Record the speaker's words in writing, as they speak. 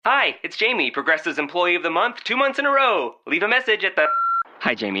Hi, it's Jamie, Progressive's Employee of the Month, 2 months in a row. Leave a message at the...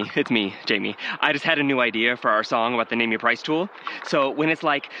 Hi, Jamie. It's me, Jamie. I just had a new idea for our song about the Name Your Price tool. So when it's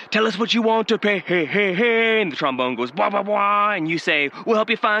like, tell us what you want to pay, hey, hey, hey, and the trombone goes, blah, blah, blah, and you say, we'll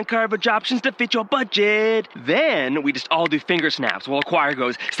help you find coverage options to fit your budget. Then we just all do finger snaps while a choir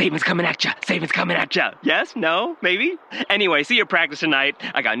goes, statements coming at ya, statements coming at ya. Yes? No? Maybe? Anyway, see you at practice tonight.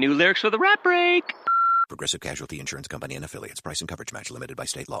 I got new lyrics for the rap break. Progressive Casualty Insurance Company and Affiliates. Price and coverage match limited by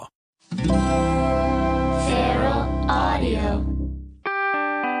state law. Feral Audio.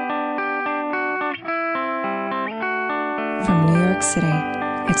 From New York City,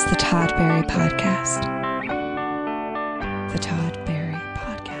 it's the Todd Barry Podcast. The Todd Barry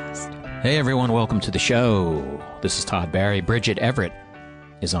Podcast. Hey everyone, welcome to the show. This is Todd Barry. Bridget Everett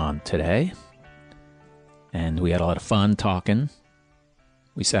is on today. And we had a lot of fun talking.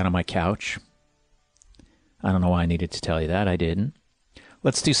 We sat on my couch. I don't know why I needed to tell you that. I didn't.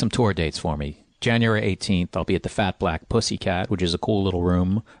 Let's do some tour dates for me. January 18th, I'll be at the Fat Black Pussycat, which is a cool little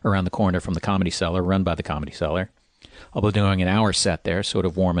room around the corner from the Comedy Cellar, run by the Comedy Cellar. I'll be doing an hour set there, sort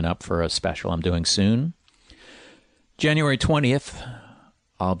of warming up for a special I'm doing soon. January 20th,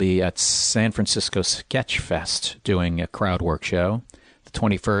 I'll be at San Francisco Sketch Fest doing a crowd work show. The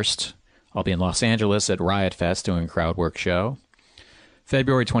 21st, I'll be in Los Angeles at Riot Fest doing a crowd work show.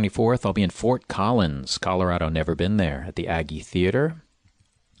 February 24th, I'll be in Fort Collins, Colorado. Never been there, at the Aggie Theater.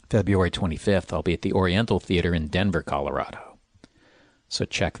 February 25th, I'll be at the Oriental Theater in Denver, Colorado. So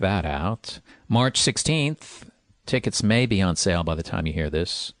check that out. March 16th, tickets may be on sale by the time you hear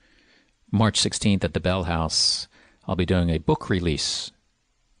this. March 16th at the Bell House, I'll be doing a book release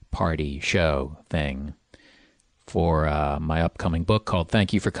party show thing for my upcoming book called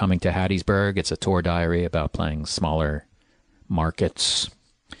Thank You for Coming to Hattiesburg. It's a tour diary about playing smaller markets.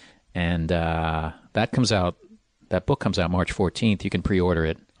 And that book comes out March 14th. You can pre-order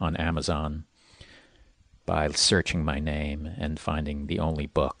it on Amazon by searching my name and finding the only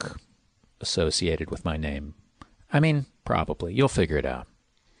book associated with my name. I mean, probably. You'll figure it out.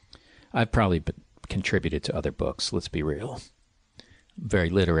 I've probably contributed to other books, let's be real. I'm very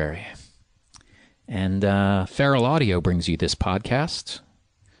literary. And Feral Audio brings you this podcast.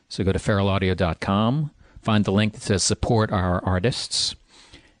 So go to feralaudio.com. Find the link that says support our artists,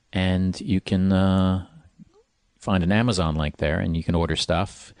 and you can find an Amazon link there, and you can order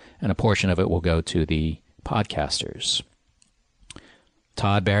stuff, and a portion of it will go to the podcasters.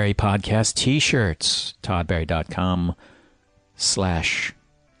 Todd Barry Podcast T-shirts,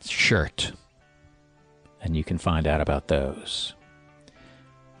 toddbarry.com/shirt, and you can find out about those.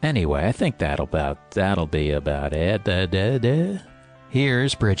 Anyway, I think that'll be about it.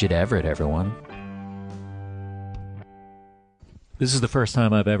 Here's Bridget Everett, everyone. This is the first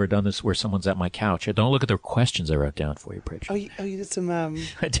time I've ever done this where someone's at my couch. Don't look at the questions I wrote down for you, Bridget. Oh, you did some...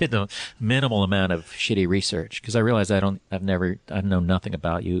 I did a minimal amount of shitty research because I realized I know nothing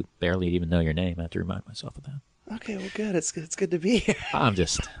about you, barely even know your name. I have to remind myself of that. Okay, well, good. It's good to be here. I'm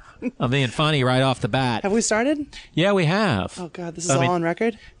being funny right off the bat. Have we started? Yeah, we have. Oh, God, this is all on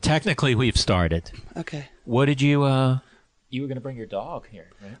record? Technically, we've started. Okay. What did you were going to bring your dog here,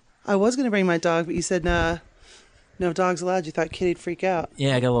 right? I was going to bring my dog, but you said, no dogs allowed. You thought Kitty'd freak out.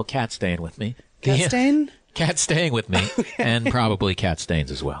 Yeah, I got a little cat staying with me. Cat stain? Cat staying with me, okay. And probably cat stains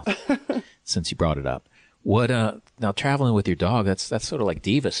as well, since you brought it up. What? Now, traveling with your dog, that's sort of like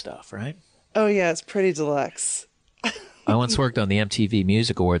diva stuff, right? Oh, yeah, it's pretty deluxe. I once worked on the MTV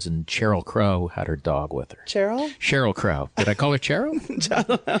Music Awards, and Sheryl Crow had her dog with her. Cheryl? Sheryl Crow. Did I call her Cheryl? I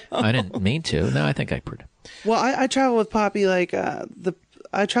don't know. I didn't mean to. No, I think I put it. Well, I travel with Poppy,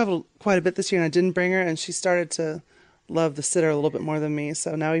 I traveled quite a bit this year, and I didn't bring her, and she started to love the sitter a little bit more than me.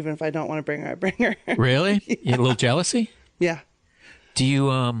 So now even if I don't want to bring her, I bring her. Really? Yeah. You had a little jealousy? Yeah. Do you,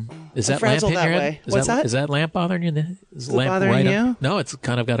 is that lamp hitting your head? What's that? Is that lamp bothering you? Is it bothering you? No, it's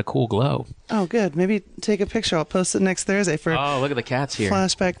kind of got a cool glow. Oh, good. Maybe take a picture. I'll post it next Thursday for look at the cats here.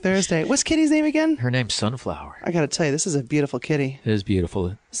 Flashback Thursday. What's Kitty's name again? Her name's Sunflower. I got to tell you, this is a beautiful kitty. It is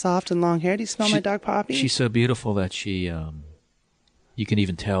beautiful. Soft and long hair. Do you smell my dog Poppy? She's so beautiful that she, you can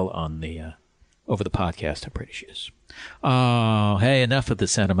even tell on the, over the podcast how pretty she is. Oh, hey, enough of the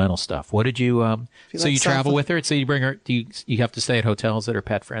sentimental stuff. What did you, so you travel with her? So you bring her, you have to stay at hotels that are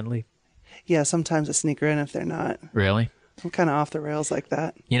pet friendly? Yeah, sometimes I sneak her in if they're not. Really? I'm kind of off the rails like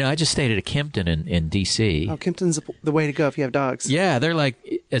that. You know, I just stayed at a Kimpton in D.C. Oh, Kimpton's the way to go if you have dogs. Yeah, they're like,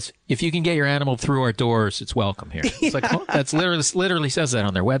 if you can get your animal through our doors, it's welcome here. It's like, that's literally says that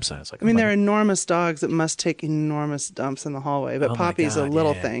on their website. It's like, I mean, they're enormous dogs that must take enormous dumps in the hallway, but Poppy's a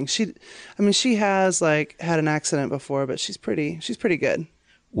little thing. She has had an accident before, but she's pretty good.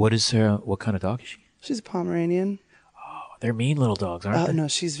 What kind of dog is she? She's a Pomeranian. They're mean little dogs, aren't they? No,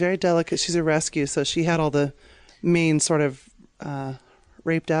 she's very delicate. She's a rescue, so she had all the mean sort of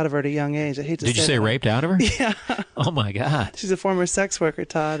raped out of her at a young age. I hate to Did you say that. raped out of her? Yeah. Oh, my God. She's a former sex worker,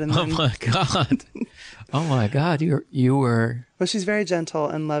 Todd. And Oh, then, my God. Oh, my God. You were... but she's very gentle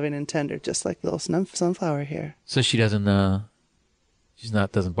and loving and tender, just like little sunflower here. So she doesn't...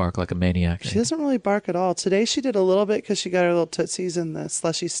 doesn't bark like a maniac. She doesn't really bark at all. Today she did a little bit because she got her little tootsies in the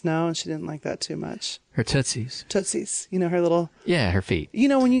slushy snow, and she didn't like that too much. Her tootsies. Tootsies, her little... Yeah, her feet.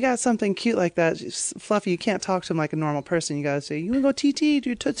 When you got something cute like that, Fluffy, you can't talk to him like a normal person. You got to say, you want to go TT, do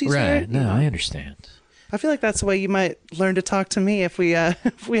your tootsies Right. here? No, I understand. I feel like that's the way you might learn to talk to me if we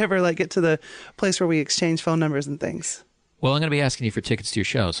ever get to the place where we exchange phone numbers and things. Well, I'm going to be asking you for tickets to your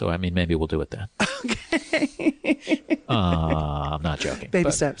show, so maybe we'll do it then. Okay. I'm not joking.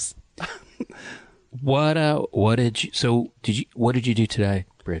 Baby steps. What did you do today,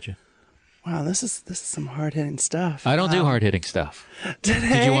 Bridget? Wow, this is some hard hitting stuff. I don't do hard hitting stuff. Today?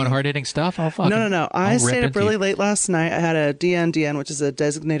 Did you want hard hitting stuff? I'll fucking No. I I'll stayed rip up into really you. late last night. I had a DN, which is a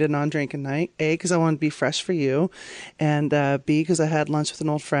designated non-drinking night. A, because I wanted to be fresh for you, and B, because I had lunch with an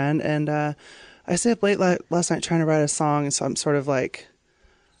old friend. And I stayed up late last night trying to write a song, and so I'm sort of like,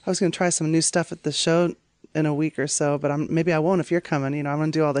 I was going to try some new stuff at the show in a week or so, but maybe I won't if you're coming. I'm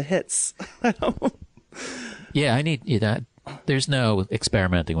going to do all the hits. Yeah, I need that. There's no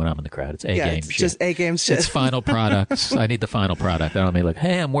experimenting when I'm in the crowd. It's A-game it's shit. just A-game shit. It's final products. I need the final product. I don't mean like,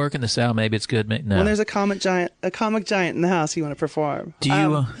 hey, I'm working this out. Maybe it's good. No. When there's a comic giant in the house, you want to perform. Do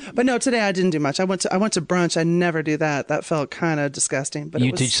you? But no, today I didn't do much. I went to brunch. I never do that. That felt kind of disgusting. But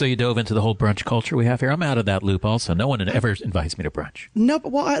So you dove into the whole brunch culture we have here. I'm out of that loop. Also, no one ever invites me to brunch. No,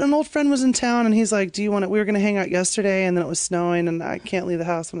 but an old friend was in town, and he's like, "Do you want it?" We were going to hang out yesterday, and then it was snowing, and I can't leave the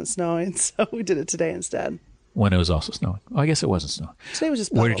house when it's snowing, so we did it today instead. When it was also snowing. Oh, I guess it wasn't snowing. Today was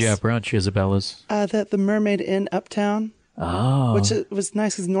just Where did puddles. you have brunch, Isabella's? The Mermaid Inn Uptown. Oh. Which was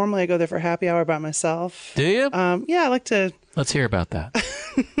nice because normally I go there for happy hour by myself. Do you? Yeah, I like to. Let's hear about that.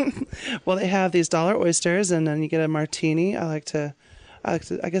 Well, they have these dollar oysters, and then you get a martini. I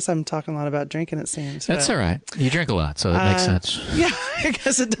guess I'm talking a lot about drinking, it seems. That's but, all right. You drink a lot, so that makes sense. Yeah, I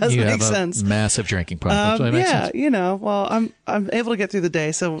guess it does You make have sense. a massive drinking problem, so it makes Yeah, sense. well, I'm able to get through the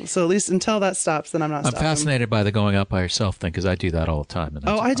day, so at least until that stops, then I'm not I'm stopping. fascinated by the going out by yourself thing because I do that all the time. And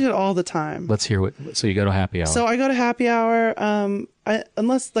Oh, I do it all the time. Let's hear so you go to happy hour. So I go to happy hour.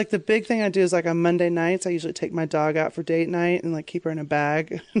 Unless like the big thing I do is like on Monday nights, I usually take my dog out for date night and like keep her in a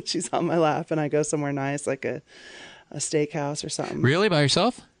bag. She's on my lap, and I go somewhere nice, like a steakhouse or something. Really? By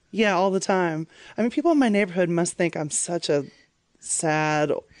yourself? Yeah, all the time. I mean, people in my neighborhood must think I'm such a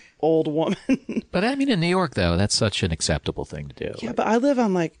sad old woman. But I mean, in New York, though, that's such an acceptable thing to do. Yeah, but I live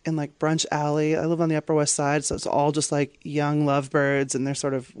on in Brunch Alley. I live on the Upper West Side, so it's all just like young lovebirds and their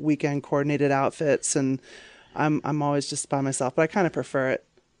sort of weekend coordinated outfits, and I'm always just by myself, but I kind of prefer it.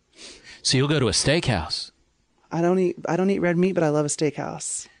 So you'll go to a steakhouse. I don't eat red meat, but I love a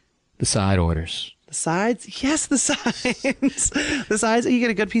steakhouse. The side orders. The sides? Yes, the sides. The sides, you get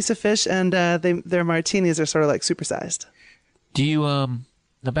a good piece of fish, and their martinis are sort of like supersized. Do you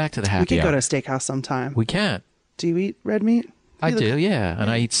now back to the happy We could hour. go to a steakhouse sometime. We can. Do you eat red meat? I do, yeah, and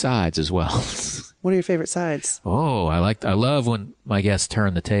I eat sides as well. What are your favorite sides? Oh, I love when my guests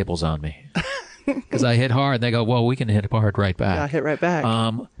turn the tables on me because I hit hard. And they go, "Well, we can hit hard right back." Yeah, hit right back.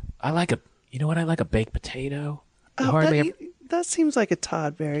 I like you know what? I like a baked potato. Oh, that seems like a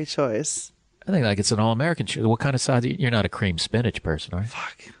Todd Berry choice. I think like it's an all-American. What kind of sides? You're not a cream spinach person, are you?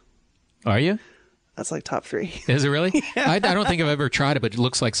 Fuck. Are you? That's like top 3. Is it really? I don't think I've ever tried it, but it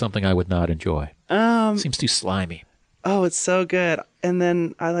looks like something I would not enjoy. Seems too slimy. Oh, it's so good. And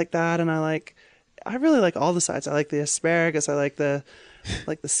then I like that, and I really like all the sides. I like the asparagus. I like the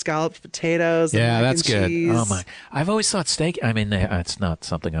scalloped potatoes. Yeah, the mac that's and good. cheese. Oh my! I've always thought steak. I mean, it's not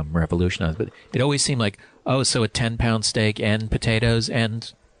something I'm revolutionized, but it always seemed like, so a 10-pound steak and potatoes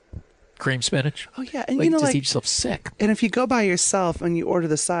and cream spinach. Oh yeah, and like, you know, just like, eat yourself sick. and if you go by yourself and you order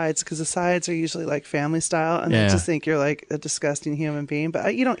the sides, because the sides are usually like family style, and Yeah. they just think you're like a disgusting human being.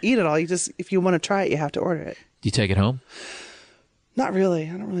 But you don't eat it all. You just, if you want to try it, you have to order it. Do you take it home? Not really.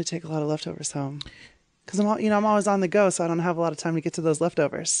 I don't really take a lot of leftovers home because I'm always on the go, so I don't have a lot of time to get to those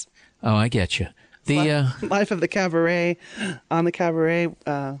leftovers. Oh, I get you. The Life of the cabaret, on the cabaret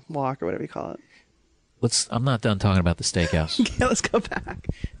walk or whatever you call it. I'm not done talking about the steakhouse. Yeah, let's go back.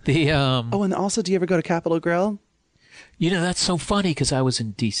 The Oh, and also, do you ever go to Capitol Grill? You know, that's so funny because I was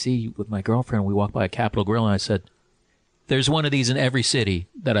in D.C. with my girlfriend. We walked by a Capitol Grill, and I said, "There's one of these in every city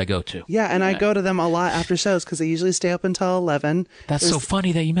that I go to." Yeah, and I go to them a lot after shows because they usually stay up until 11. That's so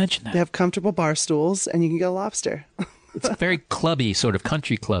funny that you mentioned that. They have comfortable bar stools, and you can get a lobster. It's very clubby, sort of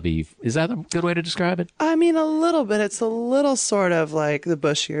country clubby. Is that a good way to describe it? I mean, a little bit. It's a little sort of like the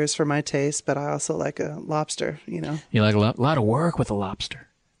Busch years for my taste, but I also like a lobster, you know. You like a lot of work with a lobster.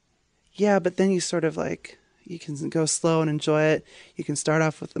 Yeah, but then you sort of like, you can go slow and enjoy it. You can start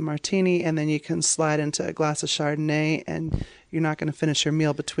off with the martini, and then you can slide into a glass of Chardonnay, and you're not going to finish your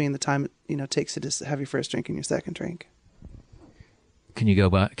meal between the time it takes to just have your first drink and your second drink. Can you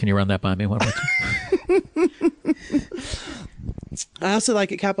run that by me one more time? I also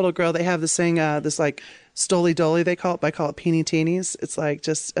like at Capitol Grill, they have this thing, this like Stoli Doli, they call it, but I call it Peeny Teenies. It's like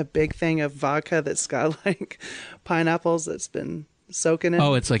just a big thing of vodka that's got like pineapples that's been soaking in.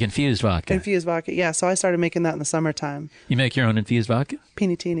 Oh, it's like infused vodka. Infused vodka, yeah. So I started making that in the summertime. You make your own infused vodka?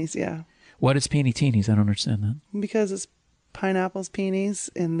 Peeny Teenies, yeah. What is Peeny Teenies? I don't understand that. Because it's pineapples, peonies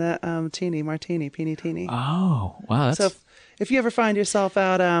in the teeny martini, Peeny Teeny. Oh, wow. That's... So if you ever find yourself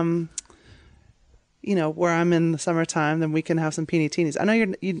out, where I'm in the summertime, then we can have some Peeny Teenies. I know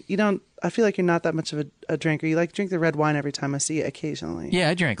you don't. I feel like you're not that much of a drinker. You like to drink the red wine every time I see you occasionally. Yeah,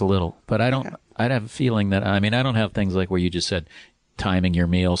 I drink a little, but I don't. Okay. I'd have a feeling that I don't have things like where you just said timing your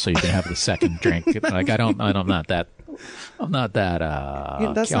meal so you can have the second drink. Like I'm not that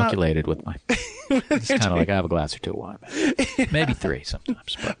calculated with my. It's kind of like I have a glass or two of wine, maybe three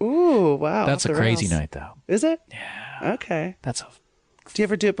sometimes. But ooh, wow! That's a crazy night, though. Is it? Yeah. Okay. Do you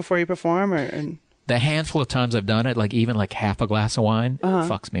ever do it before you perform, or? The handful of times I've done it, like even like half a glass of wine,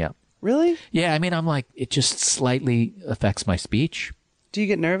 fucks me up. Really? Yeah, I'm like, it just slightly affects my speech. Do you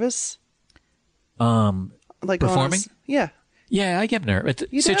get nervous? Like performing? Yeah. Yeah, I get nervous.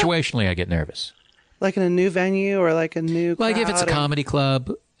 Situationally, I get nervous. Like in a new venue or like a new crowd? Like if it's a comedy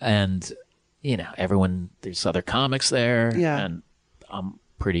club and, there's other comics there. Yeah. And I'm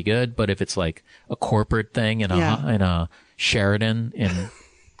pretty good. But if it's like a corporate thing in a Sheridan in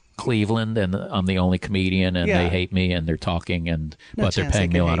Cleveland and I'm the only comedian and they hate me and they're talking but they're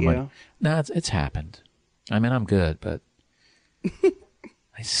paying me a lot of money. No, it's happened. I'm good, but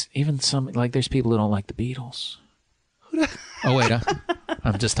even some, like there's people who don't like the Beatles. Oh wait,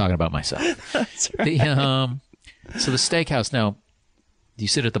 I'm just talking about myself. That's right. So the steakhouse now, do you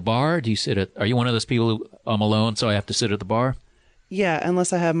sit at the bar? Are you one of those people who, I'm alone so I have to sit at the bar? Yeah,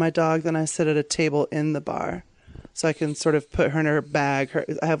 unless I have my dog, then I sit at a table in the bar. So I can sort of put her in her bag.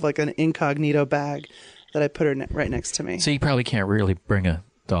 I have like an incognito bag that I put her right next to me. So you probably can't really bring a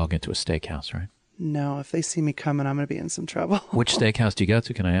dog into a steakhouse, right? No, if they see me coming, I'm going to be in some trouble. Which steakhouse do you go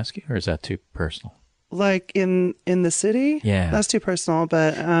to? Can I ask you? Or is that too personal? Like in the city? Yeah. That's too personal,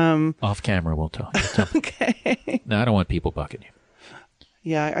 but... Off camera, we'll talk. Okay. No, I don't want people bucking you.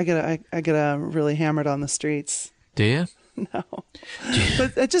 Yeah, I get really hammered on the streets. Do you? No.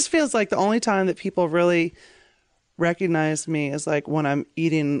 But it just feels like the only time that people really recognize me is like when I'm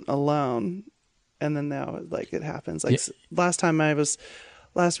eating alone. And then now like it happens. Like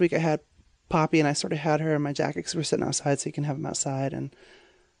last week I had Poppy and I sort of had her in my jacket because we're sitting outside so you can have them outside. And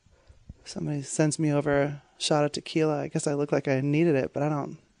somebody sends me over a shot of tequila. I guess I look like I needed it, but I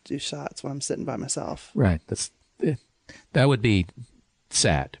don't do shots when I'm sitting by myself. Right. That would be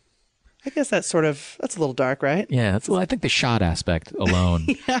sad. I guess that's a little dark, right? Yeah. I think the shot aspect alone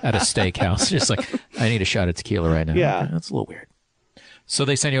at a steakhouse, just like, I need a shot of tequila right now. Yeah. Okay, that's a little weird. So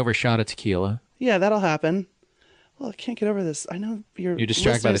they send you over a shot of tequila. Yeah, that'll happen. Well, I can't get over this. I know you're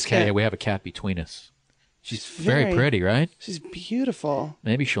distracted by this cat. Yeah, we have a cat between us. She's very pretty, right? She's beautiful.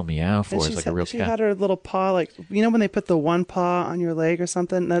 Maybe she'll meow for us like a real cat. She had her little paw, like, when they put the one paw on your leg or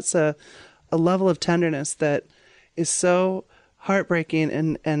something? That's a level of tenderness that is so heartbreaking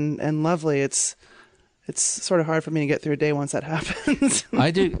and lovely. It's sort of hard for me to get through a day once that happens.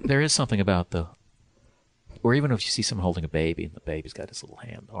 I do. There is something about or even if you see someone holding a baby and the baby's got his little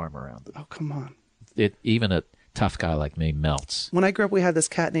arm around it. Oh, come on. Even a tough guy like me melts. When I grew up, we had this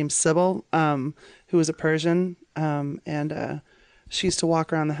cat named Sybil, who was a Persian, and she used to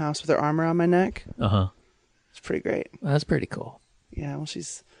walk around the house with her arm around my neck. Uh-huh. It's pretty great. That's pretty cool. Yeah, well,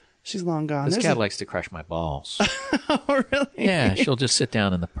 she's long gone. This cat likes to crush my balls. Oh, really? Yeah, she'll just sit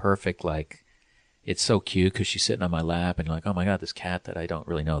down in the perfect, like, it's so cute because she's sitting on my lap and you're like, oh my God, this cat that I don't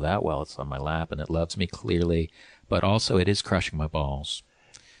really know that well, it's on my lap and it loves me clearly, but also it is crushing my balls.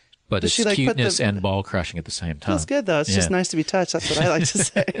 But it's cuteness and ball crushing at the same time. Feels good, though. It's just nice to be touched. That's what I like to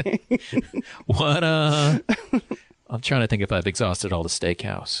say. What, I'm trying to think if I've exhausted all the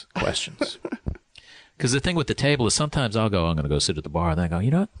steakhouse questions. Because the thing with the table is sometimes I'm going to go sit at the bar, and then I go, you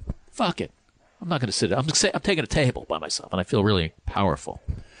know what? Fuck it. I'm not going to sit. I'm taking a table by myself, and I feel really powerful.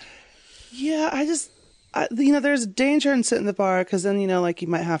 Yeah, there's danger in sitting at the bar because then, like you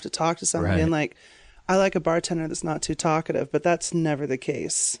might have to talk to somebody. Right. And like, I like a bartender that's not too talkative, but that's never the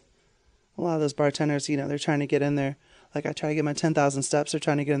case. A lot of those bartenders, they're trying to get in there Like I try to get my 10,000 steps. They're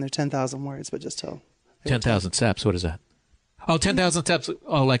trying to get in their 10,000 words, but just till 10,000 steps. What is that? Oh, 10,000 steps.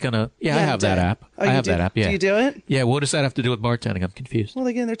 Oh, like on a, I have that app. Oh, I have that app, yeah. Do you do it? Yeah, what does that have to do with bartending? I'm confused. Well,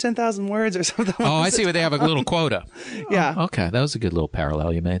 they get in their 10,000 words or something. Oh, I see where they have a little quota. Yeah. Oh, okay, that was a good little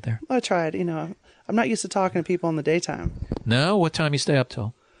parallel you made there. I tried, I'm not used to talking to people in the daytime. No? What time you stay up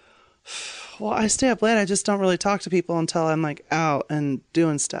till? Well, I stay up late. I just don't really talk to people until I'm like out and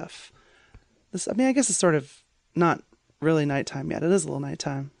doing stuff. I guess it's sort of not really nighttime yet. It is a little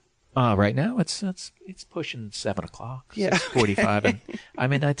nighttime. Right now it's pushing 7 o'clock. Yeah. 6:45.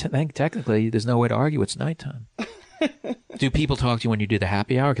 And I think technically there's no way to argue it's nighttime. Do people talk to you when you do the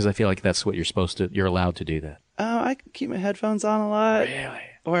happy hour? Because I feel like that's what you're allowed to do that. I keep my headphones on a lot. Really?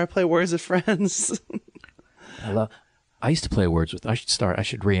 Or I play Words with Friends. I used to play Words with. I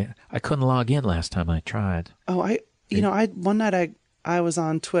couldn't log in last time I tried. Oh, one night I was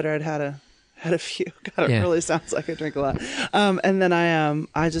on Twitter. I'd had a few. God, it really sounds like I drink a lot. And then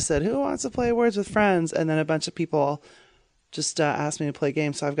I just said, who wants to play Words with Friends? And then a bunch of people just asked me to play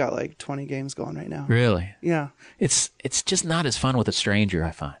games. So I've got like 20 games going right now. Really? Yeah. It's just not as fun with a stranger, I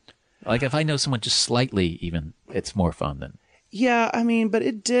find. Like if I know someone just slightly even, it's more fun than. Yeah, but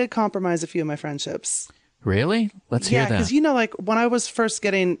it did compromise a few of my friendships. Really? Let's hear that. Yeah, because like when I was first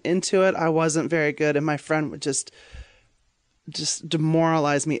getting into it, I wasn't very good, and my friend would just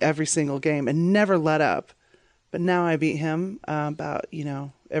demoralize me every single game and never let up. But now I beat him about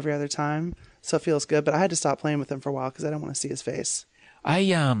every other time, so it feels good. But I had to stop playing with him for a while because I don't want to see his face. It's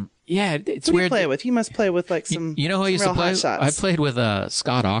who weird. Do you play with? You must play with like some. You know who I used to play? I played with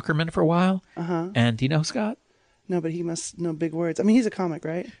Scott Aukerman for a while. And do you know Scott? No, but he must know big words. He's a comic,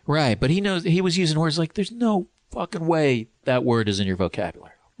 right? Right, but he was using words like there's no fucking way that word is in your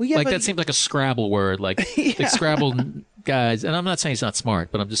vocabulary. Well, yeah, that seems like a Scrabble word, like Scrabble guys. And I'm not saying he's not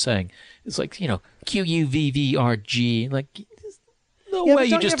smart, but I'm just saying it's like QUVVRG. Like no way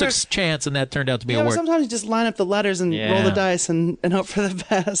you just took a chance and that turned out to be a word. Sometimes you just line up the letters and roll the dice and hope for the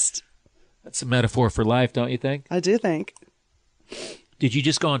best. That's a metaphor for life, don't you think? I do think. Did you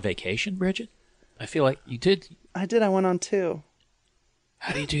just go on vacation, Bridget? I feel like you did. I did. I went on 2.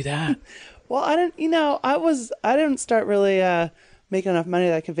 How do you do that? Well, I didn't. I didn't start really making enough money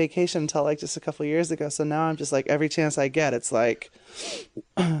that I could vacation until like just a couple of years ago. So now I'm just like every chance I get, it's like,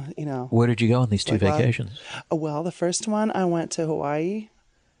 Where did you go on these 2 vacations? Well, the first one I went to Hawaii.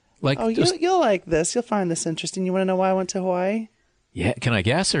 Like, you'll like this. You'll find this interesting. You want to know why I went to Hawaii? Yeah, can I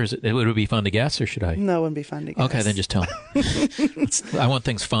guess, or would it be fun to guess, or should I? No, it wouldn't be fun to guess. Okay, then just tell me. I want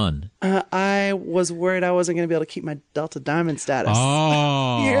things fun. I was worried I wasn't going to be able to keep my Delta Diamond status.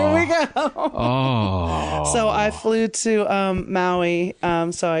 Oh. Here we go. Oh. So I flew to Maui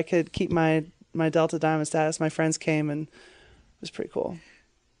so I could keep my Delta Diamond status. My friends came, and it was pretty cool.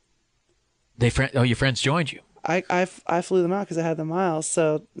 Your friends joined you? I flew them out because I had the miles.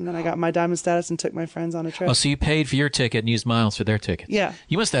 So then I got my diamond status and took my friends on a trip. Oh, so you paid for your ticket and used miles for their ticket? Yeah.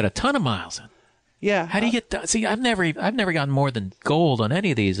 You must have had a ton of miles in. Yeah. How do you get? See, I've never gotten more than gold on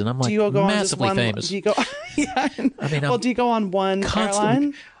any of these, and I'm like massively famous. Do you go? Yeah. Do you go on one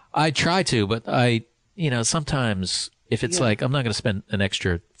airline? I try to, but sometimes if it's like I'm not going to spend an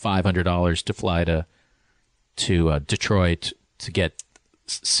extra $500 to fly to Detroit to get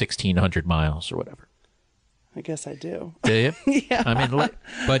 1,600 miles or whatever. I guess I do. Do you? Yeah.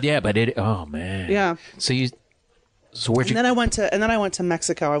 Oh man. Yeah. So where'd you? And then I went to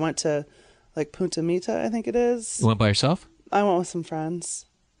Mexico. I went to like Punta Mita, I think it is. You went by yourself? I went with some friends.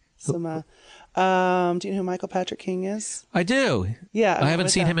 Do you know who Michael Patrick King is? I do. Yeah. I haven't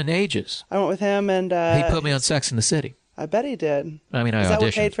seen him in ages. I went with him and he put me on Sex and the City. I bet he did. I mean, I auditioned. Is that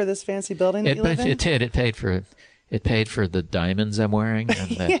what paid for this fancy building that you live in? It did. It paid for the diamonds I'm wearing and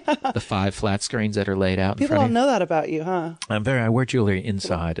the 5 flat screens that are laid out in People front of don't know that about you, huh? I wear jewelry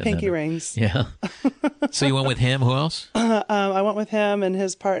inside. Pinky rings. Yeah. So you went with him. Who else? I went with him and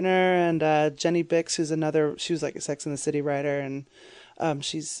his partner and Jenny Bix, she was like a Sex and the City writer, and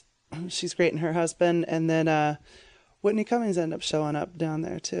she's great, and her husband. And then Whitney Cummings ended up showing up down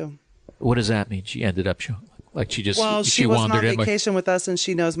there too. What does that mean? She ended up showing? Like she she wasn't on vacation with us, and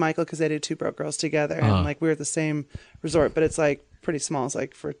she knows Michael because they did Two Broke Girls together, and like we were at the same resort, but it's like pretty small. It's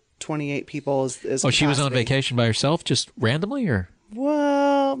like for 28 people is capacity. She was on vacation by herself, just randomly, or?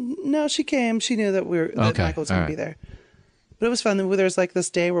 Well, no, she came. She knew that Michael was going to be there, but it was fun. There's like this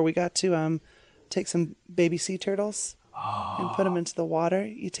day where we got to take some baby sea turtles and put them into the water.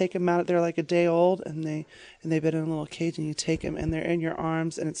 You take them out; they're like a day old, and they've been in a little cage, and you take them, and they're in your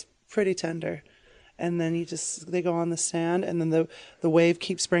arms, and it's pretty tender. And then they go on the sand, and then the wave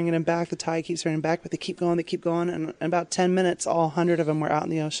keeps bringing them back, the tide keeps bringing them back, but they keep going, and in about 10 minutes, all 100 of them were out in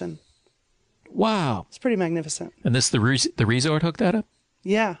the ocean. Wow. It's pretty magnificent. And the resort hooked that up?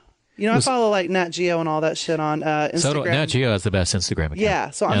 Yeah. You know, I follow like Nat Geo and all that shit on Instagram. So Nat Geo has the best Instagram account. Yeah,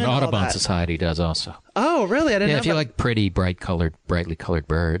 so I'm and into all Audubon that. Society does also. Oh, really? I didn't know. Yeah, if you like pretty, brightly colored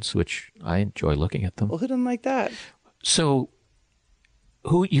birds, which I enjoy looking at them. Well, who doesn't like that? So,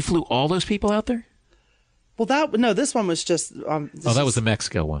 you flew all those people out there? Well, this one was just. That was the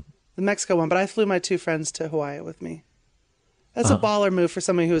Mexico one. The Mexico one, but I flew my 2 friends to Hawaii with me. That's a baller move for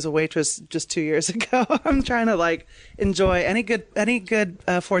somebody who was a waitress just 2 years ago. I'm trying to like enjoy any good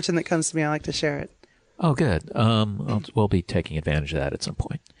fortune that comes to me. I like to share it. Oh, good. We'll be taking advantage of that at some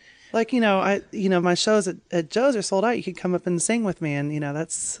point. Like, my shows at Joe's are sold out. You could come up and sing with me, and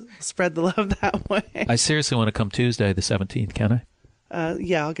that's spread the love that way. I seriously want to come Tuesday, the 17th. Can I?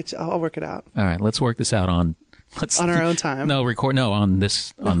 Yeah, I'll get you. I'll work it out. All right, let's work this out on our own time. No, on the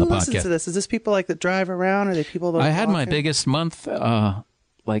Who podcast. listens to this? Is this people like that drive around? Or are they people that I had my walking? biggest month.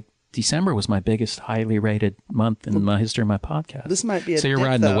 Like December was my biggest highly rated month in my history of my podcast. This might be a so you're dip,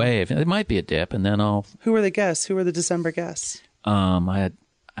 riding though. the wave. It might be a dip, and then I'll. Who were the guests? Who were the December guests? I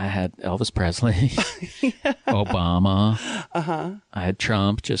had Elvis Presley, Obama. I had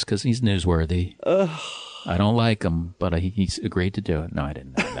Trump just because he's newsworthy. I don't like him, but he's agreed to do it. No, I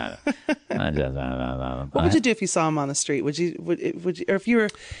didn't. What would you do if you saw him on the street? Would you, or if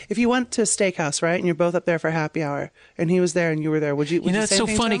you went to a steakhouse, right, and you're both up there for happy hour, and he was there and you were there, would you? It's say so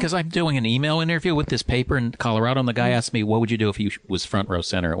anything to funny him? because I'm doing an email interview with this paper in Colorado, and the guy asked me, "What would you do if he was front row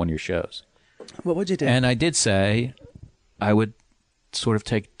center at one of your shows?" What would you do? And I did say I would sort of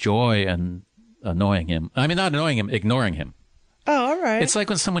take joy in annoying him. I mean, not annoying him, ignoring him. Oh, all right. It's like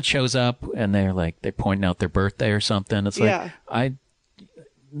when someone shows up and they're pointing out their birthday or something. It's like, Yeah.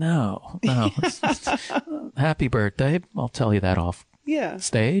 no. Happy birthday. I'll tell you that off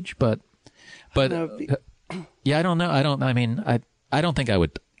stage, but No, yeah, I don't know. I don't think I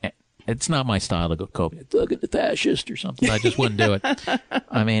would. It's not my style to go, look at the fascist or something. I just wouldn't do it.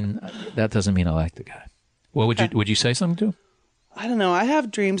 I mean, that doesn't mean I like the guy. Well, would you say something to him? I don't know. I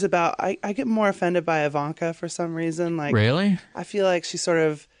have dreams about. I get more offended by Ivanka for some reason. Like, Really? I feel like she sort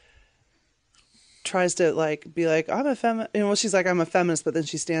of tries to be like, I'm a feminist. Well, she's like, I'm a feminist, but then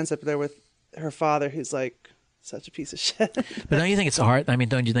she stands up there with her father, who's like such a piece of shit. But don't you think it's hard? I mean,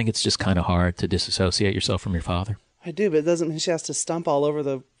 don't you think it's just kind of hard to disassociate yourself from your father? I do, but it doesn't mean she has to stump all over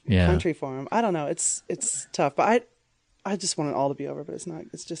the country for him. I don't know. It's tough, but I just want it all to be over, but it's not.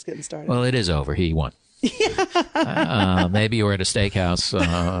 It's just getting started. Well, it is over. He won. Maybe you were at a steakhouse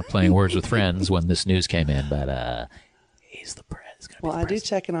playing Words with Friends when this news came in, but he's the president. Well, I do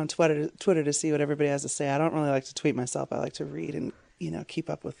check in on Twitter to see what everybody has to say. I don't really like to tweet myself. I like to read and keep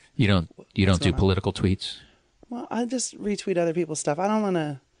up with. You don't do going on. political tweets? Well, I just retweet other people's stuff. I don't want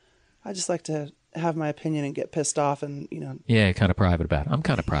to. I just like to have my opinion and get pissed off and Yeah, kind of private about it. I'm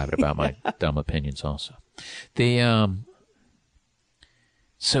kind of private about my dumb opinions also.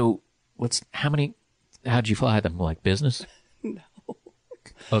 So how'd you fly them? Like business? No.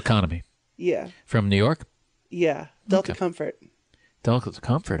 Economy. Yeah. From New York? Yeah. Delta Okay. Comfort. Delta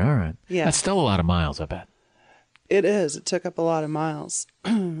Comfort, all right. Yeah. That's still a lot of miles, I bet. It is. It took up a lot of miles.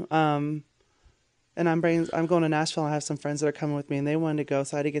 And I'm going to Nashville. And I have some friends that are coming with me, and they wanted to go,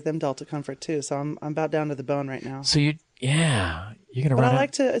 so I had to get them Delta Comfort too. So I'm about down to the bone right now. So you're gonna But run I out.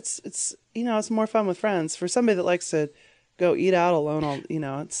 like to. It's more fun with friends. For somebody that likes to go eat out alone,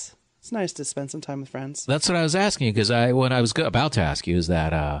 it's nice to spend some time with friends. That's what I was asking you, because what I was about to ask you is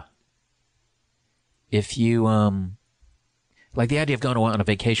that if you like the idea of going on a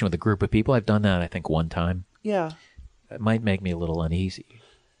vacation with a group of people. I've done that, I think, one time. Yeah. It might make me a little uneasy,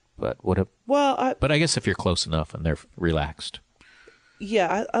 but Well, I guess if you're close enough and they're relaxed.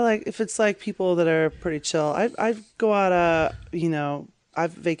 yeah, I like if it's like people that are pretty chill. I go out.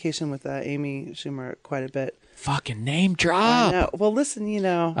 I've vacationed with Amy Schumer quite a bit. Fucking name I drop. know. Well, listen,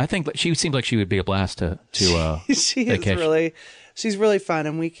 I think she seems like she would be a blast to she vacation. she's really fun,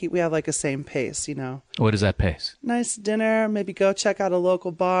 and we have like a same pace. What is that pace? Nice dinner, maybe go check out a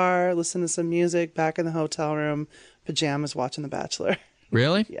local bar, listen to some music, back in the hotel room, pajamas, watching The Bachelor.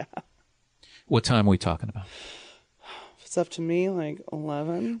 Really? Yeah. What time are we talking about? If it's up to me, like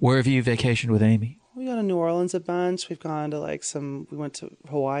 11. Where have you vacationed with Amy? We go to New Orleans a bunch. We've gone to we went to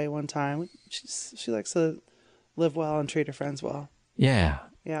Hawaii one time. She likes to live well and treat her friends well. Yeah.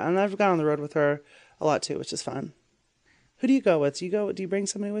 Yeah, and I've gone on the road with her a lot too, which is fun. Who do you go with? Do you bring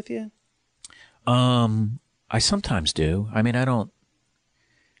somebody with you? I sometimes do. I mean, I don't.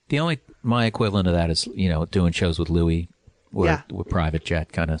 My equivalent of that is, doing shows with Louis, with private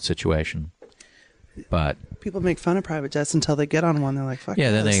jet kind of situation. But People make fun of private jets until they get on one. They're like, "Fuck."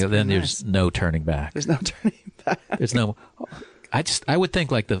 yeah, this is then pretty there's nice. no turning back. There's no turning back. There's no. I would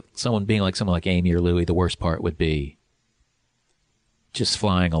think like someone like Amy or Louie, the worst part would be just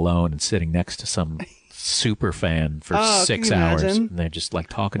flying alone and sitting next to some super fan for 6 hours, and they're just like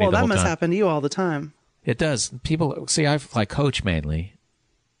talking to you the whole time. Well, that must happen to you all the time. It does. People see. I coach mainly.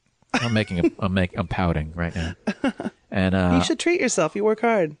 I'm pouting right now, and you should treat yourself. You work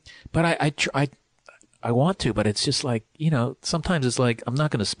hard. But I want to, but it's just like, sometimes it's like I'm not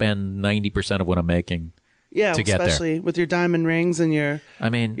going to spend 90% of what I'm making. Yeah, to get especially there. with your diamond rings and your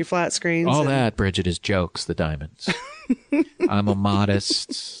flat screens. All that, Bridget, is jokes. The diamonds. I'm a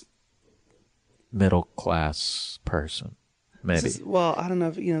modest middle class person. Maybe. I don't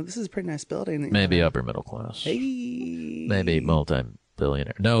know. This is a pretty nice building. Maybe upper middle class. Hey. Maybe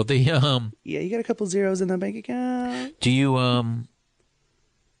multi-billionaire. No, yeah, you got a couple zeros in the bank account. Do you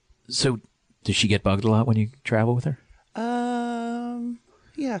So, does she get bugged a lot when you travel with her?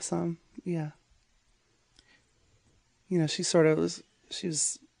 Yeah, some. Yeah. She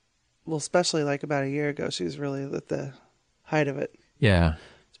was, well, especially like about a year ago, she was really at the height of it. Yeah.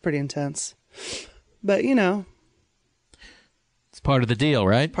 It's pretty intense. But, it's part of the deal,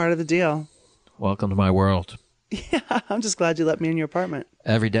 right? Part of the deal. Welcome to my world. Yeah, I'm just glad you let me in your apartment.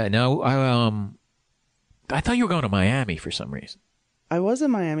 Every day. No, I thought you were going to Miami for some reason. I was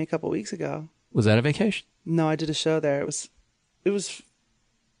in Miami a couple weeks ago. Was that a vacation? No, I did a show there. It was.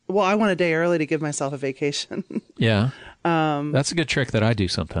 Well, I went a day early to give myself a vacation. Yeah. That's a good trick that I do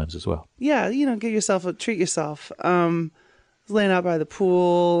sometimes as well. Yeah, treat yourself. I was laying out by the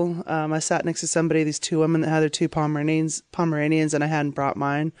pool. I sat next to somebody, these two women that had their two Pomeranians, and I hadn't brought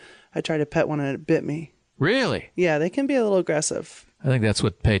mine. I tried to pet one and it bit me. Really? Yeah, they can be a little aggressive. I think that's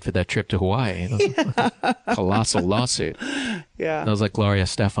what paid for that trip to Hawaii. Yeah. Colossal lawsuit. Yeah. That was like Gloria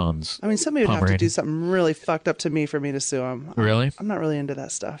Stefan's. I mean, somebody would have to do something really fucked up to me for me to sue them. Really? I'm not really into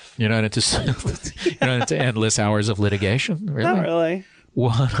that stuff. You're not into endless hours of litigation? Really? Not really.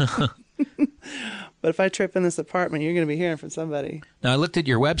 What? But if I trip in this apartment, you're going to be hearing from somebody. Now, I looked at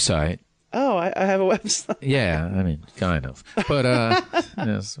your website. Oh, I have a website. Yeah, I mean, kind of. But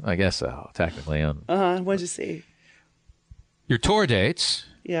yes, I guess so, technically. What'd you see? Your tour dates.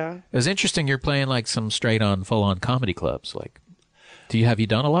 Yeah. It was interesting. You're playing like some straight-on, full-on comedy clubs. Like, have you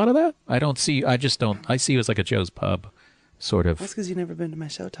done a lot of that? I see you as like a Joe's Pub, sort of. That's because you've never been to my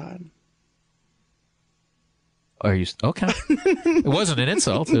show, Todd. Are you okay? It wasn't an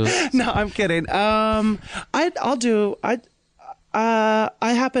insult. It was... No, I'm kidding. I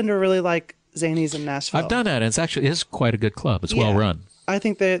happen to really like Zanies in Nashville. I've done that, and it's quite a good club. It's well run. I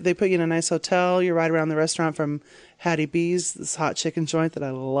think they put you in a nice hotel. You're right around the restaurant from Hattie B's, this hot chicken joint that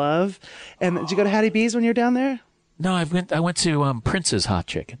I love. And did you go to Hattie B's when you were down there? No, I went to Prince's Hot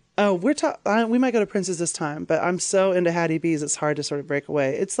Chicken. Oh, we might go to Prince's this time, but I'm so into Hattie B's, it's hard to sort of break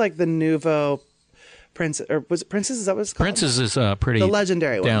away. It's like the nouveau Prince, or was it Prince's? Is that what it's called? Prince's is pretty the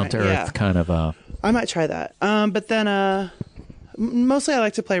legendary one, down to earth kind of. I might try that. But then mostly I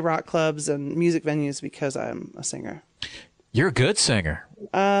like to play rock clubs and music venues because I'm a singer. You're a good singer.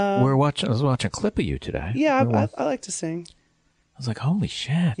 I was watching a clip of you today. Yeah, I like to sing. I was like, holy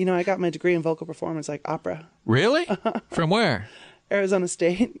shit. I got my degree in vocal performance, like opera. Really? From where? Arizona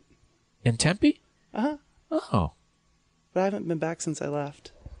State. In Tempe? Uh-huh. Oh. But I haven't been back since I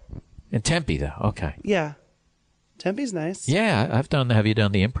left. In Tempe, though. Okay. Yeah. Tempe's nice. Yeah, have you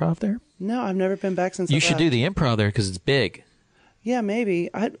done the improv there? No, I've never been back since I left. You should do the improv there because it's big. Yeah, maybe.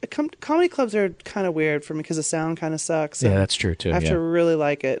 Comedy clubs are kind of weird for me because the sound kind of sucks. Yeah, that's true, too. I have to really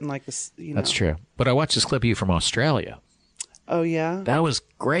like it and like this, That's true. But I watched this clip of you from Australia. Oh, yeah? That was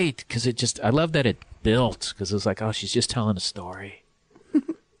great because I love that it built because it was like, oh, she's just telling a story.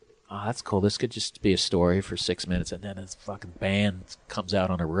 Oh, that's cool. This could just be a story for 6 minutes, and then this fucking band comes out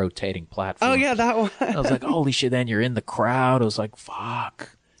on a rotating platform. Oh, yeah, that one. I was like, holy shit, then you're in the crowd. I was like,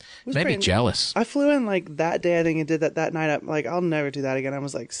 fuck. Maybe jealous. I flew in like that day, I think, and did that night. I'm like, I'll never do that again. I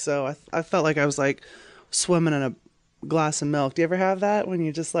was like, I felt like I was like swimming in a glass of milk. Do you ever have that when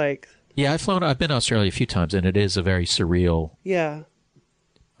you just like... Yeah, I've been to Australia a few times, and it is a very surreal... Yeah.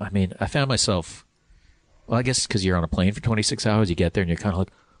 I mean, I found myself... Well, I guess because you're on a plane for 26 hours, you get there and you're kind of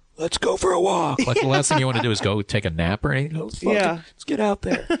like, let's go for a walk. Like the last thing you want to do is go take a nap or anything. Let's get out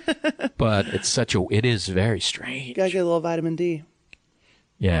there. But it is very strange. You gotta get a little vitamin D.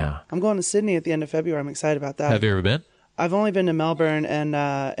 Yeah. I'm going to Sydney at the end of February. I'm excited about that. Have you ever been? I've only been to Melbourne and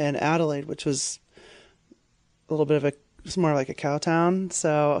Adelaide, which was a little bit of it's more like a cow town.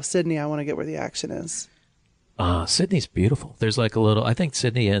 So Sydney, I want to get where the action is. Sydney's beautiful. There's like I think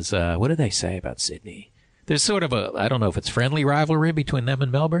Sydney is, what do they say about Sydney? There's sort of I don't know if it's friendly rivalry between them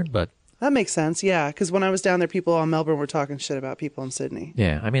and Melbourne, but That makes sense, yeah. Because when I was down there, people on Melbourne were talking shit about people in Sydney.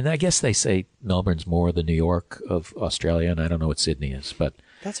 Yeah, I mean, I guess they say Melbourne's more the New York of Australia, and I don't know what Sydney is, but...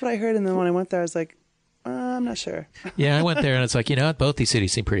 That's what I heard, and then when I went there, I was like, I'm not sure. Yeah, I went there, and it's like, you know what? Both these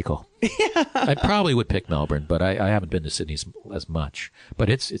cities seem pretty cool. Yeah. I probably would pick Melbourne, but I haven't been to Sydney as much. But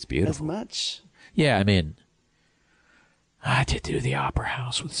it's beautiful. As much? Yeah, I mean, I did do the Opera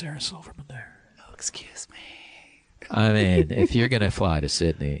House with Sarah Silverman there. Oh, excuse me. I mean, if you're going to fly to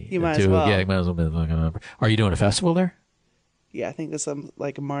Sydney... You might as well. Yeah, you might as well be the fucking opera. Are you doing a festival there? Yeah, I think it's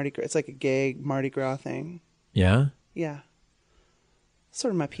like a Mardi Gras. It's like a gay Mardi Gras thing. Yeah? Yeah.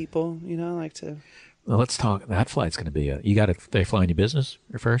 Sort of my people, I like to... Well, let's talk. That flight's going to be they're flying you business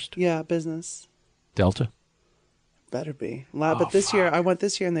or first? Yeah, business. Delta? Better be. But this year, I went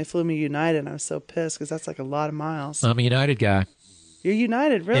this year and they flew me United, and I was so pissed because that's like a lot of miles. I'm a United guy. You're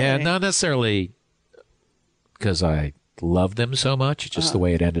United, really? Yeah, not necessarily because I love them so much. It's just the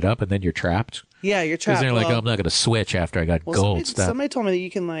way it ended up, and then you're trapped. Yeah, you're trapped. Because they're like, I'm not going to switch after I got gold stuff. Somebody told me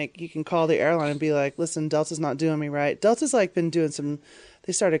that you can call the airline and be like, listen, Delta's not doing me right. Delta's been doing some...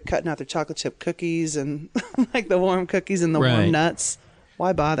 They started cutting out their chocolate chip cookies and like the warm cookies and the warm nuts.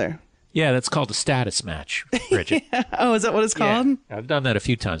 Why bother? Yeah, that's called a status match, Bridget. Yeah. Oh, is that what it's called? Yeah, I've done that a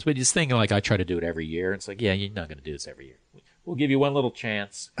few times. But this thing, like, I try to do it every year. It's like, yeah, you're not going to do this every year. We'll give you one little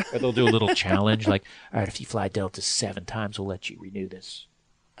chance. Or they'll do a little challenge. Like, all right, if you fly Delta 7 times, we'll let you renew this.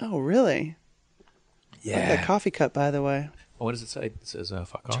 Oh, really? Yeah. Like that coffee cup, by the way. Well, what does it say? It says,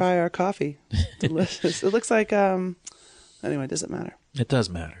 fuck off. Try our coffee. Delicious. It looks like, anyway, it doesn't matter. It does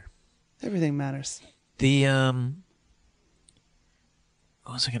matter. Everything matters. The,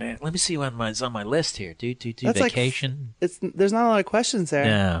 what was I going to add? Let me see what's on my list here. Do vacation. There's not a lot of questions there.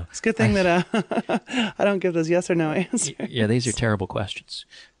 Yeah. It's a good thing that I don't give those yes or no answers. Yeah, these are terrible questions.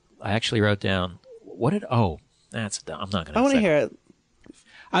 I actually wrote down, that's dumb. I'm not going to I want to hear it.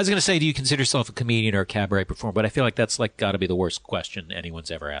 I was going to say, do you consider yourself a comedian or a cabaret performer? But I feel like that's got to be the worst question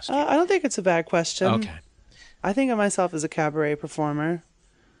anyone's ever asked you. I don't think it's a bad question. Okay. I think of myself as a cabaret performer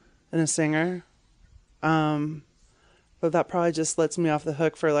and a singer. But that probably just lets me off the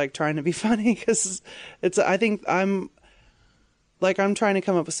hook for like trying to be funny because I think I'm trying to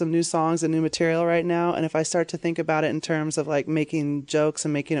come up with some new songs and new material right now. And if I start to think about it in terms of like making jokes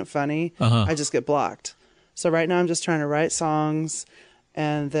and making it funny, I just get blocked. So right now I'm just trying to write songs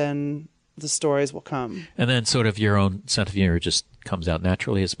and then the stories will come. And then sort of your own sense of humor just comes out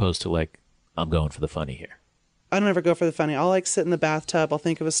naturally as opposed to like, I'm going for the funny here. I don't ever go for the funny. I'll like sit in the bathtub. I'll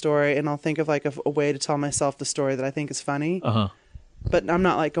think of a story and I'll think of like a way to tell myself the story that I think is funny. But I'm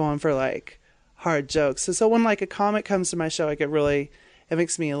not like going for like hard jokes. So when like a comic comes to my show, it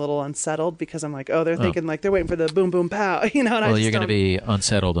makes me a little unsettled because I'm like, oh, they're thinking like they're waiting for the boom, boom, pow, And well, you're going to be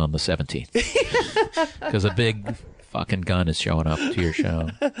unsettled on the 17th because a big fucking gun is showing up to your show.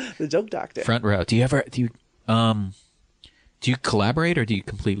 The joke doctor. Front row. Do you collaborate or do you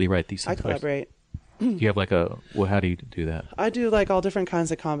completely write these things? I collaborate. Do you have like how do you do that? I do like all different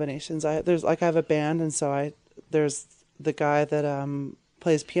kinds of combinations. I have a band, and so there's the guy that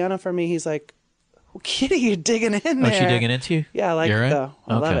plays piano for me. He's like, oh, Kitty, you're digging in there. Oh, she digging into you? Yeah, I like it though.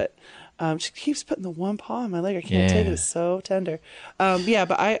 I love Okay. it. She keeps putting the one paw on my leg. I can't take it. It's so tender.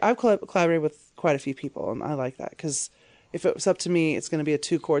 But I've collaborated with quite a few people, and I like that because if it was up to me, it's going to be a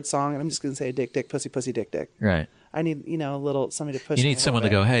 2-chord song, and I'm just going to say dick, dick, pussy, pussy, dick, dick. Right. I need, a little somebody to push. You need someone to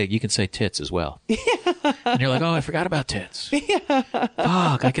go, hey, you can say tits as well. Yeah. And you're like, oh, I forgot about tits. Yeah.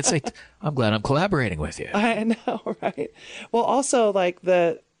 Fuck, I could say, I'm glad I'm collaborating with you. I know, right? Well, also, like,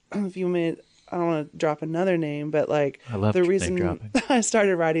 if you made, I don't want to drop another name, but, like, I love the reason I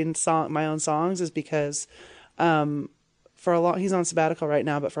started writing my own songs is because he's on sabbatical right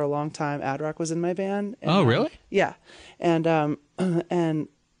now, but for a long time, Ad Rock was in my band. And, oh, really? Yeah. And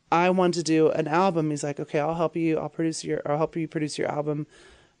I wanted to do an album. He's like, okay, I'll help you. I'll help you produce your album,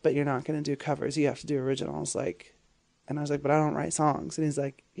 but you're not going to do covers. You have to do originals. And I was like, but I don't write songs. And he's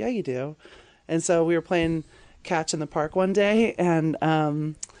like, yeah, you do. And so we were playing catch in the park one day, and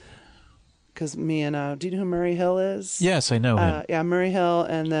because me and do you know who Murray Hill is? Yes, I know him. Yeah, Murray Hill,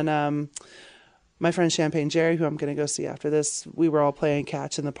 and then my friend Champagne Jerry, who I'm going to go see after this. We were all playing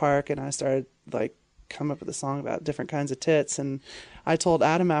catch in the park, and I started come up with a song about different kinds of tits, and I told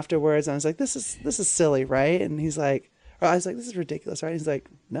Adam afterwards, and I was like, this is silly, right? And he's like, I was like, this is ridiculous, right? He's like,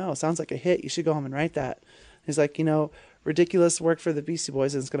 no, it sounds like a hit. You should go home and write that. He's like, ridiculous worked for the Beastie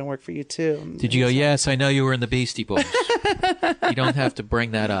Boys, and it's going to work for you too. And did you go, yes, I know you were in the Beastie Boys. You don't have to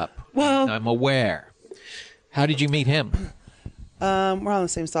bring that up. Well, I'm aware. How did you meet him? We're on the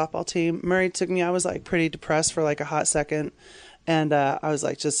same softball team. Murray took me, I was like pretty depressed for like a hot second. And I was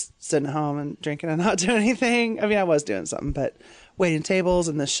like just sitting at home and drinking and not doing anything. I mean, I was doing something, but waiting tables,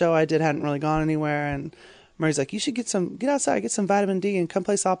 and the show I did hadn't really gone anywhere. And Murray's like, you should get outside, get some vitamin D, and come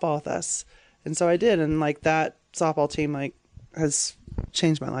play softball with us. And so I did, and like that softball team like has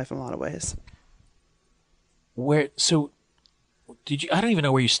changed my life in a lot of ways. So did you? I don't even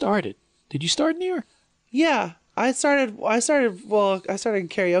know where you started. Did you start in New York? Yeah, I started in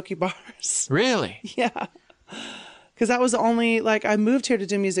karaoke bars. Really? Yeah. Because that was the only, like, I moved here to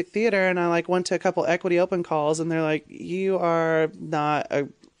do music theater, and I, like, went to a couple equity open calls, and they're like, you are not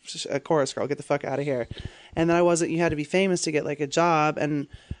a chorus girl. Get the fuck out of here. And then you had to be famous to get, like, a job, and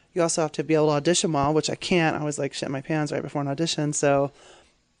you also have to be able to audition well, which I can't. I was, like, shitting my pants right before an audition. So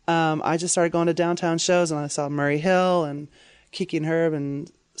I just started going to downtown shows, and I saw Murray Hill and Kiki and Herb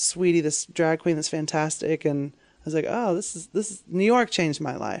and Sweetie, this drag queen that's fantastic, and I was like, oh, this is New York changed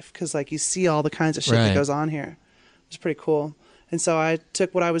my life, because, like, you see all the kinds of shit that goes on here. It's pretty cool. And so I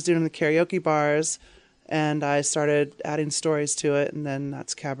took what I was doing in the karaoke bars and I started adding stories to it, and then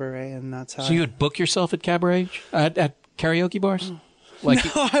that's cabaret, and that's how. So you would book yourself at cabaret at karaoke bars? Like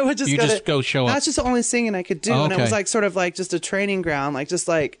no, I would just go show up. That's just the only singing I could do, and it was like sort of like just a training ground, like just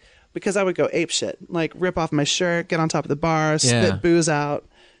like because I would go ape shit, like rip off my shirt, get on top of the bar, spit booze out,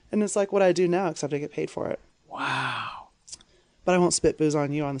 and it's like what I do now, except I get paid for it. Wow. But I won't spit booze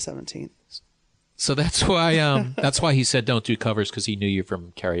on you on the 17th. So that's why he said don't do covers, because he knew you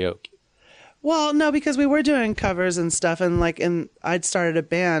from karaoke. Well, no, because we were doing covers and stuff, and I'd started a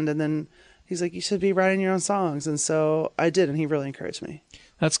band, and then he's like, you should be writing your own songs, and so I did, and he really encouraged me.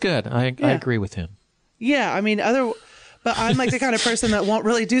 That's good. I agree with him. Yeah, I mean, but I'm like the kind of person that won't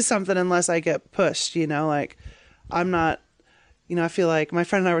really do something unless I get pushed, like I'm not, I feel like my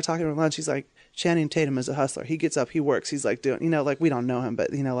friend and I were talking at lunch, he's like, Channing Tatum is a hustler. He gets up, he works, he's like doing, like we don't know him,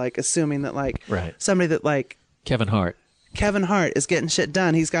 but like assuming that like somebody that like Kevin Hart is getting shit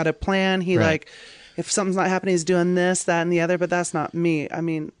done. He's got a plan. He like, if something's not happening, he's doing this, that, and the other, but that's not me. I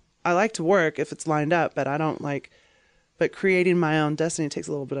mean, I like to work if it's lined up, but I don't like, but creating my own destiny takes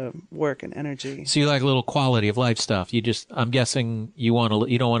a little bit of work and energy. So you like a little quality of life stuff. I'm guessing you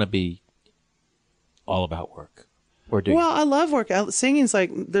don't want to be all about work. Or do you? Well, I love work. Singing's like,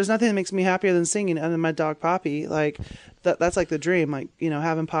 there's nothing that makes me happier than singing, other than my dog Poppy. Like that's like the dream. Like,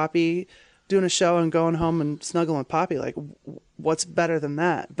 having Poppy, doing a show and going home and snuggling with Poppy. Like, what's better than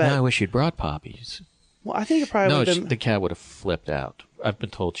that? But I wish you'd brought Poppies. Well, I think it probably would have been. The cat would have flipped out. I've been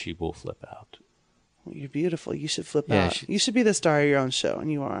told she will flip out. Well, you're beautiful. You should flip out. You should be the star of your own show, and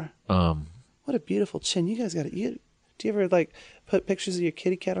you are. What a beautiful chin. You guys got it. Do you ever like put pictures of your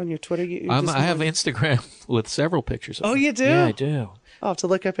kitty cat on your Twitter? I have Instagram with several pictures of her. You do? Yeah, I do. I'll have to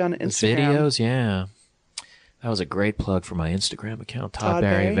look up on Instagram. Videos, yeah. That was a great plug for my Instagram account, Todd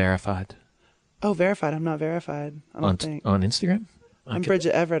Barry Verified. Oh, verified. I'm not verified. I don't think. On Instagram? I'm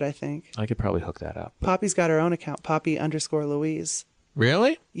Bridget Everett, I think. I could probably hook that up. Poppy's got her own account, Poppy_Louise.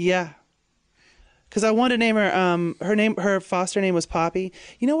 Really? Yeah. Because I wanted to name her, her foster name was Poppy.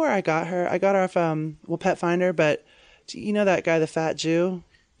 You know where I got her? I got her off, Pet Finder, but you know that guy, the fat Jew?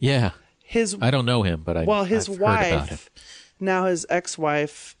 Yeah. I don't know him, but his wife, now his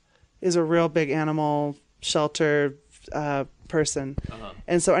ex-wife, is a real big animal shelter person. Uh-huh.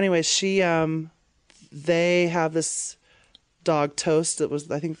 And so anyway, they have this dog Toast that was,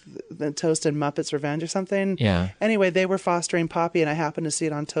 I think, the Toast and Muppets Revenge or something. Yeah. Anyway, they were fostering Poppy, and I happened to see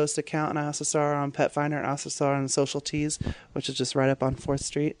it on Toast account, and I also saw her on Pet Finder, and I also saw her on Social Teas, which is just right up on 4th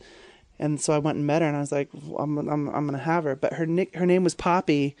Street. And so I went and met her, and I was like, I'm going to have her. But her name was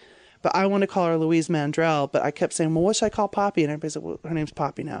Poppy, but I wanted to call her Louise Mandrell, but I kept saying, well, what should I call Poppy? And everybody said, well, her name's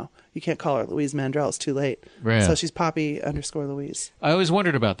Poppy now. You can't call her Louise Mandrell. It's too late. Right. So she's Poppy_Louise. I always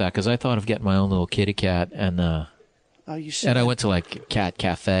wondered about that, because I thought of getting my own little kitty cat, and oh, you should. And I went to like Cat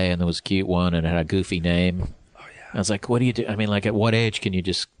Cafe, and there was a cute one, and it had a goofy name. Oh yeah. I was like, what do you do? I mean, like, at what age can you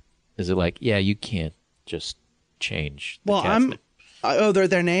just? Is it like, yeah, you can't just change the cat's name.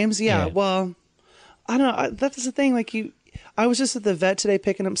 Their names, yeah. Well, I don't know. That's the thing. Like I was just at the vet today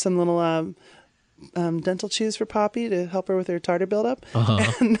picking up some little dental chews for Poppy to help her with her tartar buildup.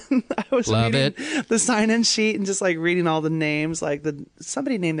 Uh-huh. And I was reading it. the sign-in sheet and just like reading all the names. Like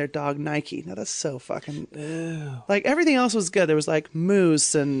somebody named their dog Nike. Now that's so fucking. Ew. Like everything else was good. There was like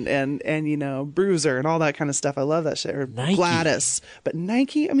Moose and Bruiser and all that kind of stuff. I love that shit. Or Nike. Gladys, but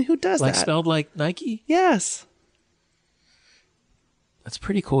Nike. I mean, who does like that? Like spelled like Nike? Yes. That's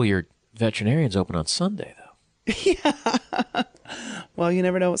pretty cool. Your veterinarian's open on Sunday, though. Yeah. Well, you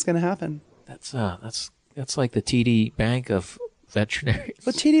never know what's going to happen. That's like the TD Bank of veterinarians.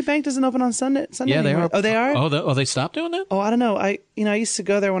 But TD Bank doesn't open on Sunday. Yeah, they anymore. are. Oh, they are. Oh, they stopped doing that. Oh, I don't know. I used to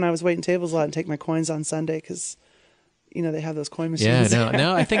go there when I was waiting tables a lot and take my coins on Sunday because they have those coin machines. Yeah,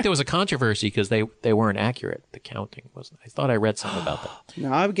 no. I think there was a controversy because they weren't accurate. The counting wasn't. I thought I read something about that.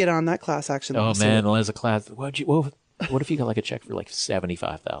 No, I would get on that class action. Oh man, as a class, what if you got like a check for like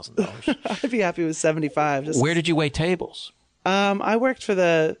 $75,000? I'd be happy with 75. Where did you wait tables? I worked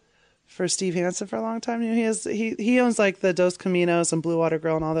for Steve Hansen for a long time. He owns like the Dos Caminos and Blue Water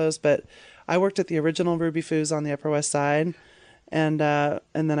Grill and all those, but I worked at the original Ruby Foods on the Upper West Side, and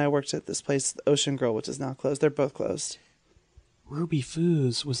then I worked at this place, Ocean Grill, which is now closed. They're both closed. Ruby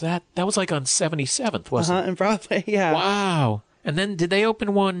Foods, that was like on 77th, wasn't it? In Broadway, yeah. Wow. And then did they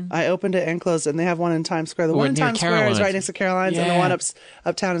open one? I opened it and closed it, and they have one in Times Square. The one in Times Square is right next to Caroline's, and the one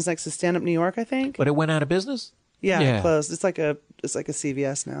uptown is next to Stand Up New York, I think. But it went out of business? Yeah, it closed. It's like a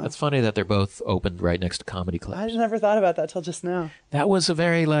CVS now. That's funny that they're both opened right next to comedy clubs. I never thought about that till just now. That was a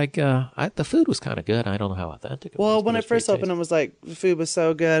very the food was kind of good. I don't know how authentic it was. Well, when it first opened, it was like the food was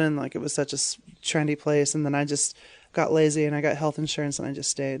so good and like it was such a trendy place, and then I just got lazy and I got health insurance and I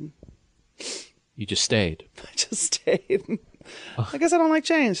just stayed. You just stayed? I just stayed. I guess I don't like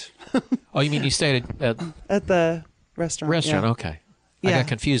change. Oh, you mean you stayed at the restaurant? Restaurant, yeah. okay. Yeah. I got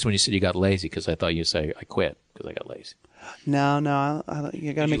confused when you said you got lazy because I thought you say I quit because I got lazy. No,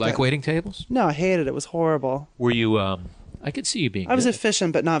 you gotta Did you like waiting tables? No, I hated it. It was horrible. Were you? I could see you being. I was good.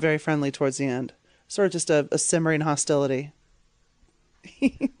 efficient, but not very friendly towards the end. Sort of just a simmering hostility.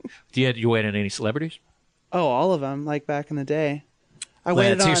 Did you wait on any celebrities? Oh, all of them, like back in the day.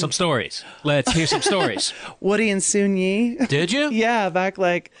 Let's hear some stories. Let's hear some stories. Woody and Soon Yi. Did you? Yeah, back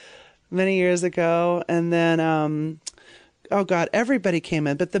like many years ago. And then, oh God, everybody came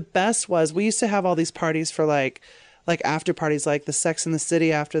in. But the best was we used to have all these parties for like after parties, like the Sex and the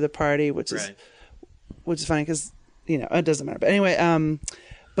City after the party, which is funny because, it doesn't matter. But anyway,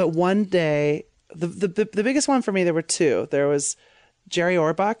 but one day, the biggest one for me, there were two. There was Jerry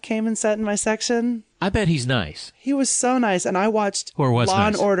Orbach came and sat in my section. I bet he's nice. He was so nice. And I watched Law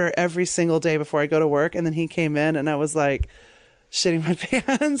and Order every single day before I go to work. And then he came in and I was like shitting my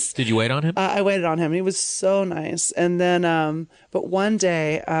pants. Did you wait on him? I waited on him. And he was so nice. And then, but one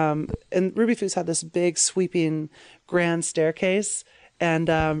day, and Ruby Foods had this big sweeping grand staircase. And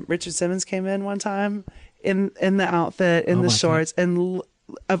Richard Simmons came in one time in the outfit, in the shorts. God. And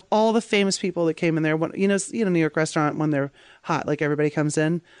of all the famous people that came in there, New York restaurant when they're hot, like everybody comes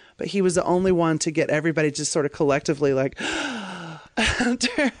in, but he was the only one to get everybody just sort of collectively like.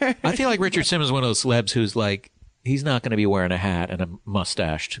 I feel like Richard Simmons is one of those celebs who's like, he's not going to be wearing a hat and a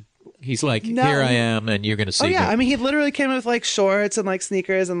mustache. He's like, here I am, and you're going to see. Oh yeah, me. I mean, he literally came with like shorts and like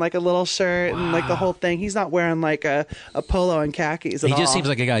sneakers and like a little shirt and like the whole thing. He's not wearing like a polo and khakis. He just seems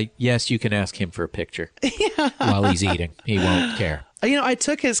like a guy. Yes, you can ask him for a picture while he's eating. He won't care. I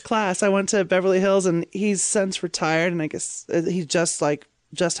took his class. I went to Beverly Hills, and he's since retired, and I guess he just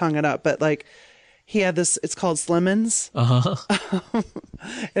hung it up. But like, he had this. It's called Slimmins.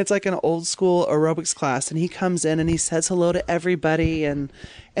 It's like an old school aerobics class, and he comes in and he says hello to everybody, and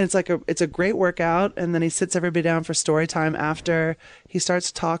it's like it's a great workout. And then he sits everybody down for story time after. He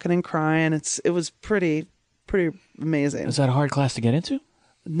starts talking and crying. It was pretty amazing. Is that a hard class to get into?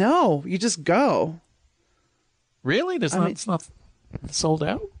 No, you just go. Really? It's not sold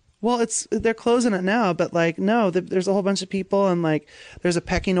out? Well, they're closing it now, but like, no, there's a whole bunch of people, and like, there's a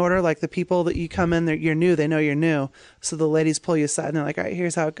pecking order. Like the people that you come in, you're new. They know you're new. So the ladies pull you aside and they're like, all right,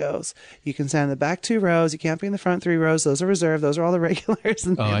 here's how it goes. You can stand in the back 2 rows. You can't be in the front 3 rows. Those are reserved. Those are all the regulars.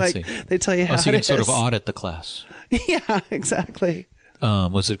 And I see. They tell you how so you can it sort is. of audit the class. Yeah, exactly.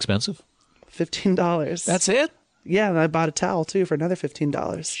 Was it expensive? $15. That's it? Yeah, and I bought a towel too for another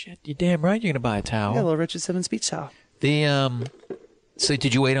 $15. Shit, you're damn right you're going to buy a towel. Yeah, a little Richard Simmons beach towel. So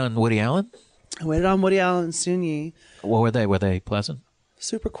did you wait on Woody Allen? I waited on Woody Allen and Soon Yi. What were they? Were they pleasant?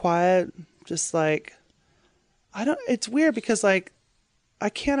 Super quiet, just like, it's weird because like, I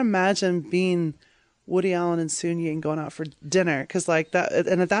can't imagine being Woody Allen and Soon Yi and going out for dinner. Cause like that,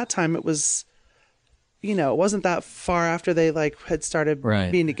 and at that time it was, it wasn't that far after they like had started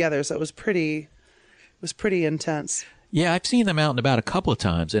being together. So it was pretty intense. Yeah. I've seen them out and about a couple of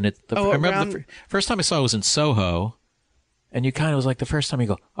times. And I remember the first time I saw it was in Soho. And you kind of was like the first time you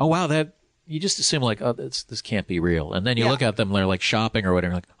go, oh wow, you just assume like, oh, this can't be real. And then you look at them, they're like shopping or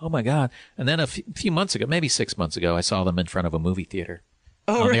whatever, like, oh my God. And then a few months ago, maybe 6 months ago, I saw them in front of a movie theater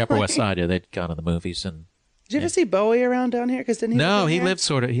on the Upper West Side. Yeah, they'd gone to the movies. And did you ever see Bowie around down here? Cause didn't he? No, he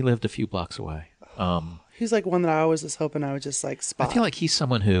lived a few blocks away. He's like one that I always was hoping I would just like spot. I feel like he's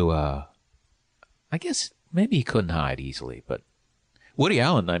someone who, I guess maybe he couldn't hide easily, but Woody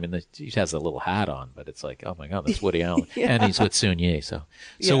Allen, I mean, he has a little hat on, but it's like, oh my God, that's Woody Allen. And he's with Soon Yi. So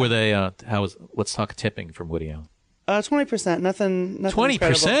were they, let's talk tipping from Woody Allen. 20%, nothing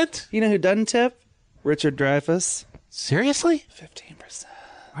 20%? You know who doesn't tip? Richard Dreyfuss. Seriously? 15%.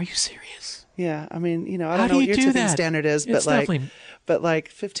 Are you serious? Yeah, I mean, I How don't do know you what your do tipping that? standard is, It's definitely- but like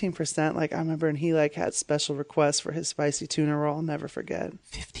 15%. Like I remember, and he like had special requests for his spicy tuna roll. I'll never forget.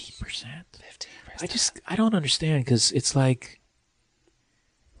 15%. 15%. I don't understand, because it's like,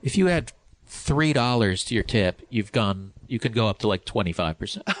 if you add $3 to your tip, you could go up to like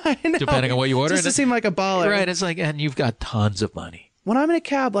 25%, I know. depending on what you order. Just to seem like a baller, Right? It's like, and you've got tons of money. When I'm in a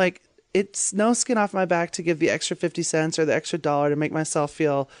cab, like it's no skin off my back to give the extra 50 cents or the extra $1 to make myself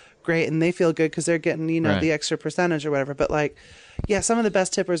feel great, and they feel good because they're getting Right. the extra percentage or whatever. But like, yeah, some of the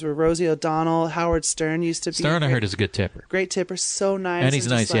best tippers were Rosie O'Donnell, Howard Stern used to be. Stern, I heard, is a good tipper. Great tipper, so nice, And he's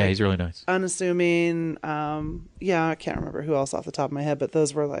just, nice. like, Yeah, he's really nice. unassuming. Yeah, I can't remember who else off the top of my head, but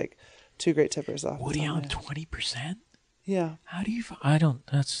those were like two great tippers off. Woody the top Allen, of my head. 20%? Yeah, How do you? I don't.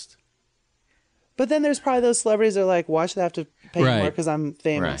 That's but then there's probably those celebrities that are like, why should I have to pay Right. more because I'm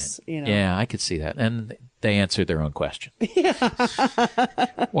famous? right. Yeah, I could see that, and they answered their own question. Yeah.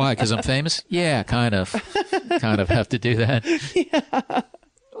 Why? Because I'm famous? Yeah, kind of. Kind of have to do that. Yeah.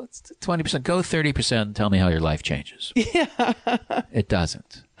 20%. Go 30% and tell me how your life changes. Yeah. It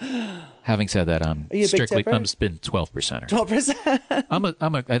doesn't. Having said that, I'm Are you a big strictly. tipper? I'm been 12%.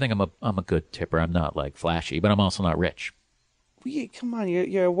 12%. I think I'm a good tipper. I'm not like flashy, but I'm also not rich. Come on,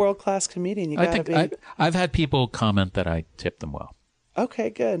 you're a world class comedian. You I gotta think be. I've had people comment that I tip them well. Okay,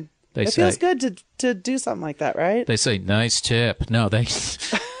 good. They It say- feels good to do something like that, right? They say nice tip. No, they.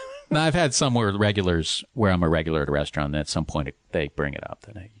 No, I've had some regulars where I'm a regular at a restaurant, and at some point they bring it up.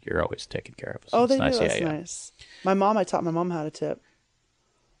 Then you're always taken care of. So Oh, it's they nice. do. That's yeah. nice. I taught my mom how to tip.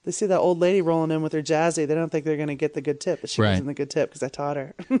 They see that old lady rolling in with her jazzy. They don't think they're going to get the good tip, but she Right. gives them the good tip because I taught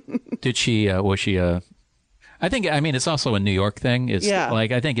her. Did she? Was she? I think. I mean, it's also a New York thing. It's Yeah.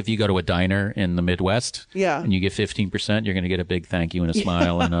 like, I think if you go to a diner in the Midwest, Yeah. and you get 15%, you're going to get a big thank you and a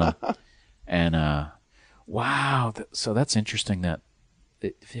smile and wow. So that's interesting that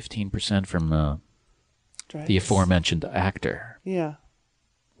 15% from Right. the aforementioned actor. Yeah.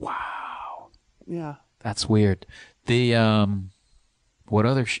 Wow, Yeah. that's weird. The what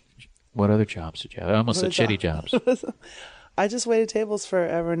other jobs did you have? I almost said What shitty jobs. I just waited tables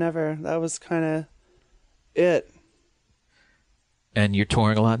forever and ever. That was kind of it. And you're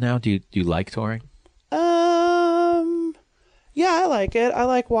touring a lot now. Do you like touring? Yeah, I like it. I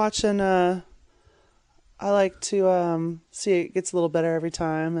like watching. I like to see it gets a little better every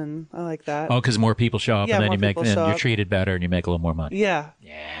time, and I like that. Oh, because more people show up, Yeah, and then more you make, people and show you're up. treated better, and you make a little more money. Yeah,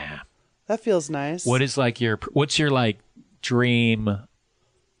 Yeah. that feels nice. What's your like dream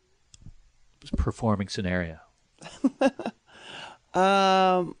performing scenario?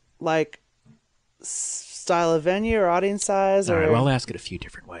 Like style of venue or audience size All or? right, well, I'll ask it a few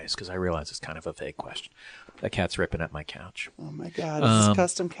different ways because I realize it's kind of a vague question. That cat's ripping at my couch. Oh my God! Is this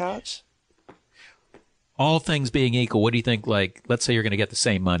custom couch? All things being equal, what do you think? Like, let's say you're going to get the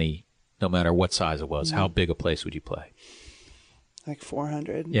same money, no matter what size it was. How big a place would you play? Like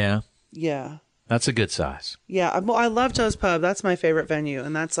 400. Yeah, Yeah. that's a good size. Yeah. I love Joe's Pub. That's my favorite venue,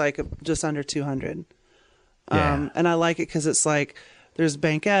 and that's like just under 200. Yeah. And I like it because it's like there's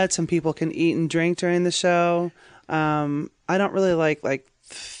banquettes and people can eat and drink during the show. I don't really like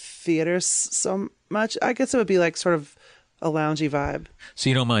theaters so much. I guess it would be like sort of a loungy vibe. So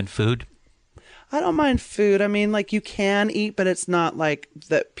you don't mind food? I don't mind food. I mean, like you can eat, but it's not like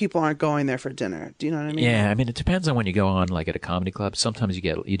that people aren't going there for dinner. Do you know what I mean? Yeah, I mean, it depends on when you go on, like at a comedy club. Sometimes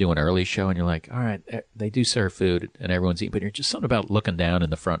you do an early show and you're like, all right, they do serve food and everyone's eating, but you're just something about looking down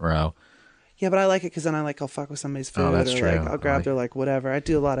in the front row. Yeah, but I like it because then I'll fuck with somebody's food. Oh, that's or true. Like, I'll grab Like- their whatever. I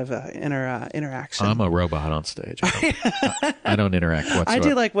do a lot of interaction. I'm a robot on stage. I don't interact whatsoever. I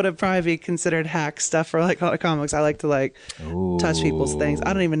do like what would probably be considered hack stuff for like a lot of comics. I like to touch people's things.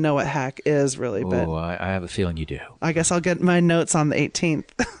 I don't even know what hack is really, but Oh, I have a feeling you do. I guess I'll get my notes on the 18th.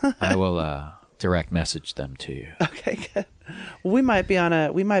 I will direct message them to you. Okay, good. We might be on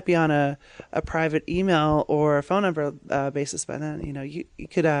a private email or a phone number basis by then. You know, you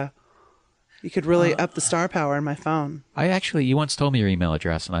could really up the star power in my phone. You once told me your email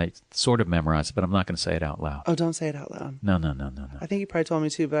address, and I sort of memorized it, but I'm not going to say it out loud. Oh, don't say it out loud. No. I think you probably told me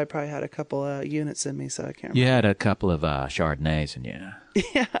too, but I probably had a couple units in me, so I can't. You had a couple of Chardonnays, and yeah.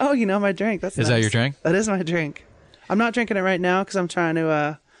 Yeah. Oh, you know my drink. That's Is that nice. your drink? That is my drink. I'm not drinking it right now because I'm trying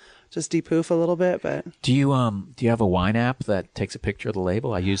to just de-poof a little bit. But Do you have a wine app that takes a picture of the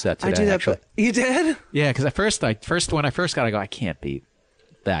label? I use that today. I do that. Actually. But you did? Yeah, because when I first got, I go, I can't be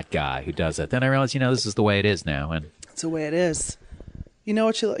that guy who does that. Then I realized, this is the way it is now, and That's the way it is. You know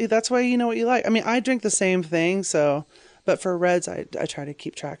what you. That's why you know what you like. I mean, I drink the same thing, so. But for reds, I try to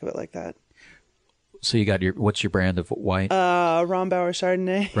keep track of it like that. so you got what's your brand of white? Rombauer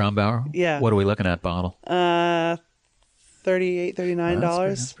Chardonnay. Brown Bauer? yeah. What are we looking at, bottle? $38, $39.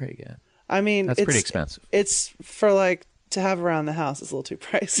 That's pretty good. I mean, That's pretty expensive. It's for like to have around the house. It's a little too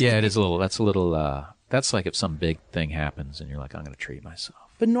pricey. Yeah, it is a little. That's like if some big thing happens and you're like, I'm going to treat myself.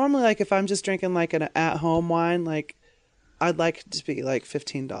 But normally, like if I'm just drinking like an at-home wine, like I'd like it to be like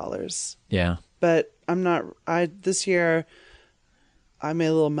 $15. Yeah. But I'm not. This year I made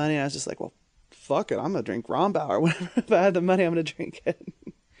a little money. And I was just like, well, fuck it. I'm gonna drink Rombauer or whatever. If I had the money, I'm gonna drink it.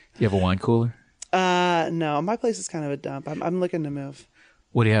 Do you have a wine cooler? No. My place is kind of a dump. I'm looking to move.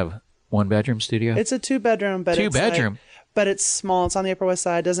 What do you have? 1-bedroom studio? It's a 2-bedroom, but Two-bedroom? But it's small. It's on the Upper West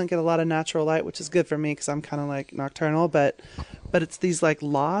Side. Doesn't get a lot of natural light, which is good for me because I'm kind of like nocturnal. But it's these like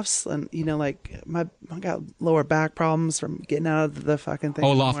lofts, and you know, like I got lower back problems from getting out of the fucking thing.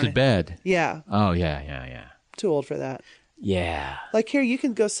 Oh, in the lofted morning. bed. Yeah. Oh, yeah. Too old for that. Yeah. Like here, you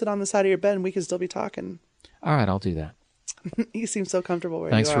can go sit on the side of your bed and we can still be talking. All right, I'll do that. You seem so comfortable where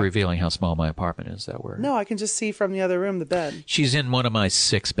Thanks you for are. revealing how small my apartment is. That we're. No, I can just see from the other room the bed. She's in one of my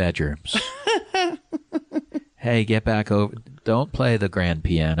 6 bedrooms. Hey, get back over. Don't play the grand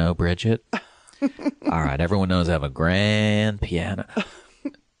piano, Bridget. All right, everyone knows I have a grand piano.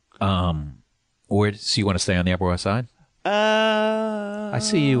 So you want to stay on the Upper West Side? I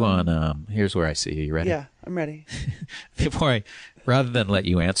see you on. Here's where I see you. You ready? Yeah, I'm ready. Rather than let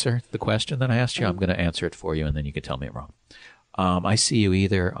you answer the question that I asked you, I'm going to answer it for you, and then you can tell me it wrong. I see you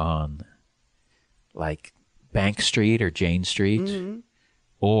either on like Bank Street or Jane Street,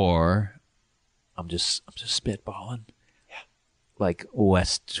 or I'm just spitballing. Yeah, like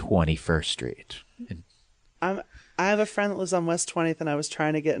West 21st Street. I have a friend that lives on West 20th, and I was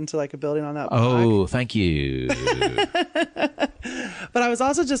trying to get into like a building on that block. Oh, thank you. But I was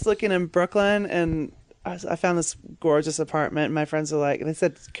also just looking in Brooklyn, and I found this gorgeous apartment. And my friends are like, they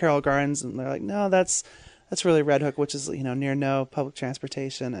said Carroll Gardens, and they're like, no, that's really Red Hook, which is, you know, near no public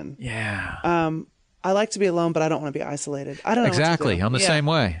transportation. And Yeah. I like to be alone, but I don't want to be isolated. I don't know Exactly. what to do. I'm the same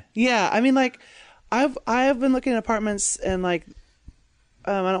way. Yeah, I mean, like I've been looking at apartments, and like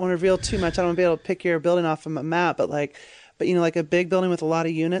I don't want to reveal too much. I don't want to be able to pick your building off of a map, but you know, like a big building with a lot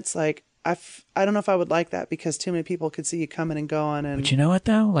of units, like I don't know if I would like that because too many people could see you coming and going. And But you know what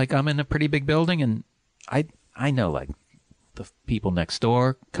though? Like I'm in a pretty big building, and I know like the people next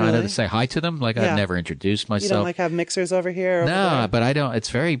door kind Really? of say hi to them. Like Yeah. I've never introduced myself. you don't like have mixers over here. Or over No, there? but I don't. It's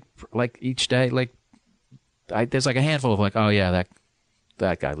very like each day. Like there's like a handful of like, oh yeah,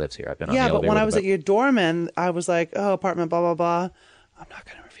 that guy lives here. I've been on the Yeah, but elevator when I with was him. at your doorman, I was like, oh, apartment, blah blah blah. I'm not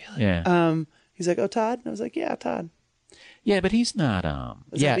gonna reveal it. Yeah. He's like, oh, Todd. And I was like, yeah, Todd. Yeah, but he's not.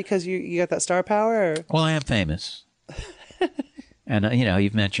 Is Yeah. that because you got that star power? Or? Well, I am famous. And you know,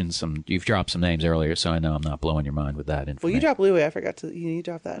 you've dropped some names earlier, so I know I'm not blowing your mind with that information. Well, you dropped Louis. I forgot to. You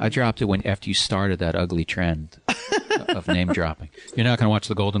dropped that. I dropped it after you started that ugly trend of name dropping. You're not going to watch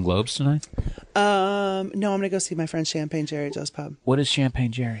the Golden Globes tonight? No, I'm gonna go see my friend Champagne Jerry at Joe's Pub. What is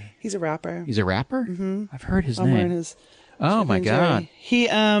Champagne Jerry? He's a rapper. He's a rapper? Mm-hmm. I've heard his I'm name. wearing his. Oh my Champagne God!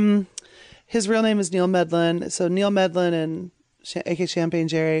 Jerry. His real name is Neil Medlin. So Neil Medlin and aka Champagne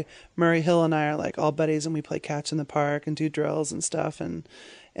Jerry, Murray Hill and I are like all buddies, and we play catch in the park and do drills and stuff, and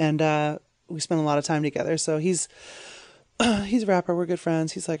we spend a lot of time together. So he's a rapper. We're good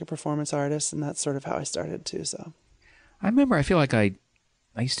friends. He's like a performance artist, and that's sort of how I started too. So I remember. I feel like I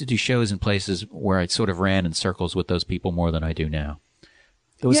used to do shows in places where I sort of ran in circles with those people more than I do now.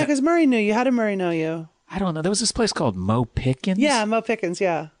 yeah, because Murray knew you. How did Murray know you? I don't know. There was this place called Mo Pickens. Yeah, Mo Pickens.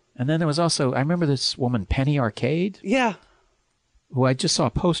 Yeah, And then there was also, I remember this woman, Penny Arcade, yeah. who I just saw a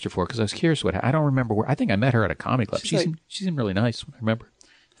poster for because I was curious what. I don't remember where. I think I met her at a comedy club. She's like- She seemed really nice.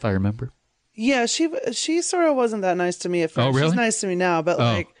 If I remember. Yeah, she sort of wasn't that nice to me at first. Oh, really? She's nice to me now,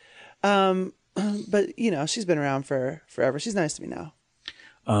 but Oh. but you know, she's been around for forever. She's nice to me now.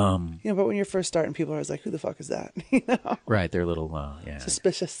 You know, but when you're first starting, people are always like, "Who the fuck is that?" You know, Right, they're a little, yeah.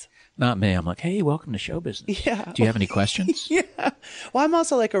 suspicious. Not me. I'm like, hey, welcome to show business. Yeah. Do you have any questions? Yeah. Well, I'm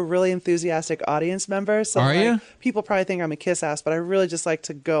also like a really enthusiastic audience member. So Are like, you? people probably think I'm a kiss ass, but I really just like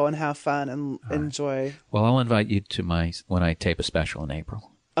to go and have fun and enjoy. Well, I'll invite you to when I tape a special in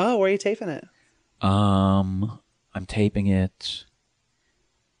April. Oh, where are you taping it? I'm taping it.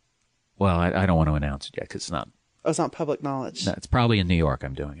 Well, I don't want to announce it yet because it's not. Oh, it's not public knowledge. No, it's probably in New York.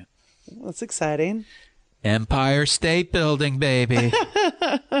 I'm doing it. Well, that's exciting. Empire State Building, baby.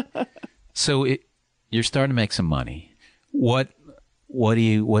 So you're starting to make some money. What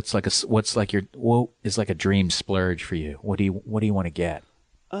is like a dream splurge for you? What do you want to get?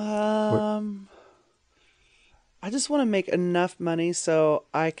 I just want to make enough money so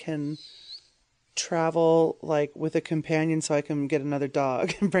I can travel like with a companion, so I can get another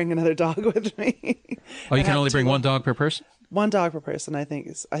dog and bring another dog with me. Oh, you can only bring one dog per person? One dog per person, I think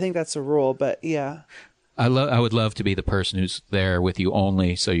that's a rule, but yeah. I would love to be the person who's there with you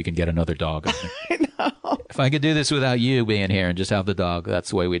only so you can get another dog. I know. If I could do this without you being here and just have the dog, that's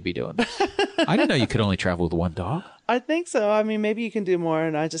the way we'd be doing this. I didn't know you could only travel with one dog. I think so. I mean, maybe you can do more,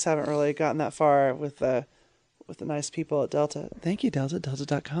 and I just haven't really gotten that far with the nice people at Delta. Thank you, Delta.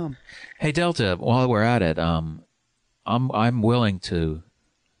 Delta.com. Hey, Delta, while we're at it, I'm willing to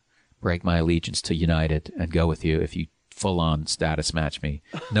break my allegiance to United and go with you if you full-on status match me.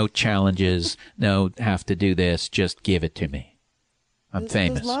 No challenges, no have to do this, just give it to me. I'm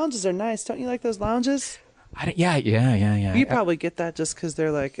famous. Those lounges are nice. Don't you like those lounges? Yeah. You probably get that just because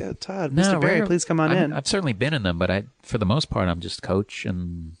they're like, Todd, Mr. Barry, please come on in. I've certainly been in them, but for the most part, I'm just coach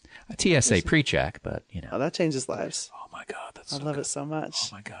and a TSA pre-check, but, you know. Oh, that changes lives. Oh, my God. I love it so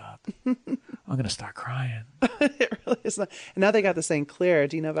much. Oh, my God. I'm going to start crying. It really is not. And now they got this thing clear.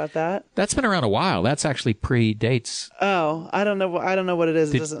 Do you know about that? That's been around a while. That's actually predates. Oh, I don't know what it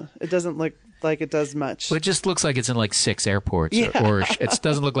is. It doesn't look like it does much. Well, it just looks like it's in like 6 airports, Yeah. or it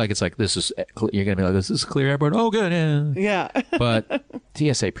doesn't look like it's like this is. You're gonna be like, this is a clear airport. Oh, good. Yeah. But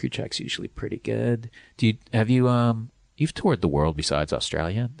TSA pre-check's usually pretty good. You've toured the world besides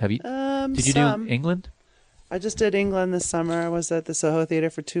Australia? Have you? Did you some. do England? I just did England this summer. I was at the Soho Theater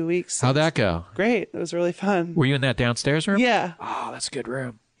for 2 weeks. How'd that go? Great. It was really fun. Were you in that downstairs room? Yeah. Oh, that's a good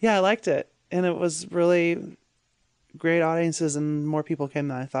room. Yeah, I liked it. And it was really great audiences, and more people came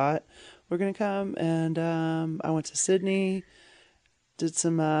than I thought were going to come. And I went to Sydney, did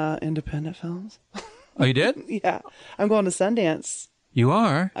some independent films. Oh, you did? Yeah. I'm going to Sundance. You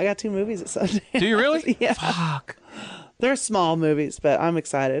are? I got 2 movies at Sundance. Do you really? Yeah. Fuck. They're small movies, but I'm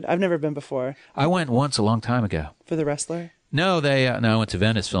excited. I've never been before. I went once a long time ago. For The Wrestler? No, I went to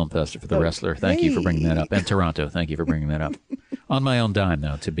Venice Film Festival for The Wrestler. Thank you for bringing that up. And Toronto. Thank you for bringing that up. On my own dime,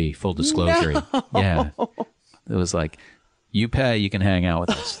 though, to be full disclosure. No. Yeah. It was like, you pay, you can hang out with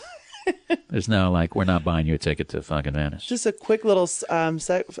us. There's no, like, we're not buying you a ticket to fucking Venice. Just a quick little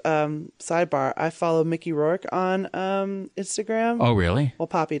sidebar. I follow Mickey Rourke on Instagram. Oh, really? Well,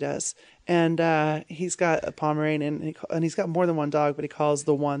 Poppy does. And he's got a Pomeranian, and he's got more than one dog, but he calls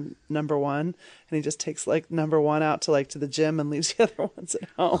the one number one, and he just takes like number one out to the gym and leaves the other ones at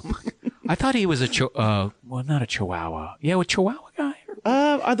home. I thought he was not a Chihuahua. Yeah, a Chihuahua guy?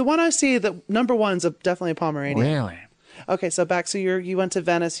 The one I see, the number one's definitely a Pomeranian. Really? Okay, so back. So you went to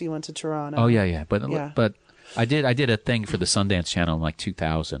Venice, you went to Toronto. Oh yeah. But I did a thing for the Sundance Channel in like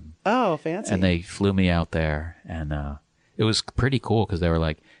 2000. Oh, fancy! And they flew me out there, and it was pretty cool because they were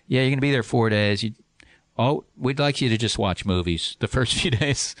like, "Yeah, you're gonna be there 4 days. We'd like you to just watch movies the first few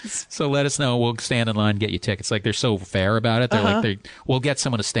days. So let us know. We'll stand in line and get you tickets." Like they're so fair about it. They're like, "We'll get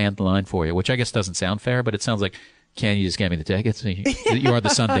someone to stand in line for you," which I guess doesn't sound fair, but it sounds like, "Can you just get me the tickets? You are the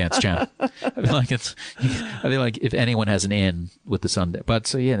Sundance Channel." I feel like if anyone has an in with the Sundance, but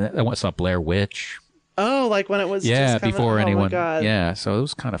so yeah, I saw Blair Witch. Oh, like when it was just before anyone. Oh my God. Yeah, so it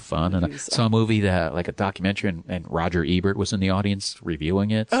was kind of fun, and I saw a movie like a documentary, and Roger Ebert was in the audience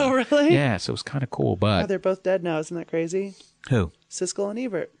reviewing it. So, oh, really? Yeah, so it was kind of cool. But they're both dead now. Isn't that crazy? Who? Siskel and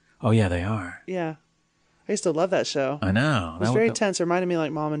Ebert. Oh yeah, they are. Yeah, I used to love that show. I know. It was very tense. It reminded me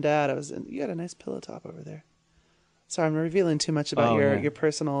like Mom and Dad. You got a nice pillow top over there. Sorry, I'm revealing too much about your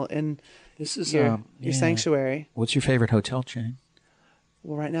personal this is your sanctuary. What's your favorite hotel chain?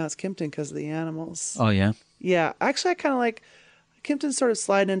 Well, right now it's Kimpton because of the animals. Oh yeah. Yeah, actually, I kind of like Kimpton. Sort of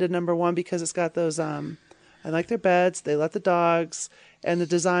sliding into number one because it's got those. I like their beds. They let the dogs, and the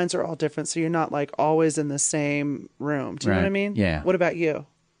designs are all different, so you're not like always in the same room. Do you know what I mean? Yeah. What about you?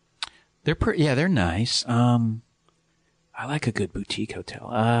 They're nice. I like a good boutique hotel.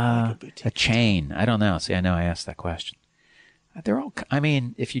 A chain. I don't know. See, I know I asked that question. They're all. I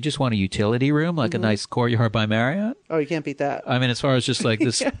mean, if you just want a utility room, like a nice Courtyard by Marriott. Oh, you can't beat that. I mean, as far as just like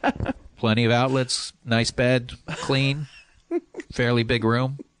this, plenty of outlets, nice bed, clean, fairly big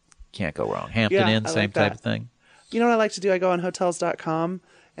room. Can't go wrong. Hampton Inn, same type of thing. You know what I like to do? I go on Hotels.com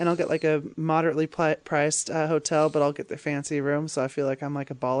and I'll get like a moderately priced hotel, but I'll get the fancy room, so I feel like I'm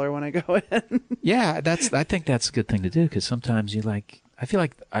like a baller when I go in. Yeah, I think that's a good thing to do because sometimes you like. I feel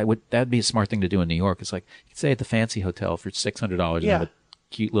like that'd be a smart thing to do in New York. It's like you can stay at the fancy hotel for $600 and have a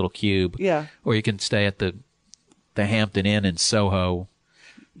cute little cube. Yeah. Or you can stay at the Hampton Inn in Soho.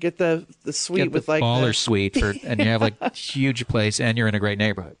 Get the suite get with the like baller suite and you have like huge place and you're in a great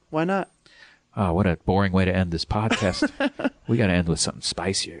neighborhood. Why not? Oh, what a boring way to end this podcast. We got to end with something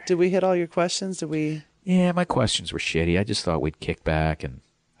spicier. Did we hit all your questions? Did we? Yeah, my questions were shitty. I just thought we'd kick back and.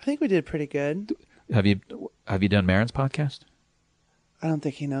 I think we did pretty good. Have you done Maron's podcast? I don't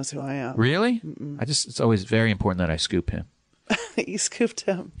think he knows who I am. Really? Mm-mm. It's always very important that I scoop him. You scooped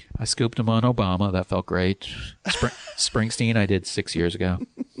him. I scooped him on Obama. That felt great. Springsteen I did 6 years ago.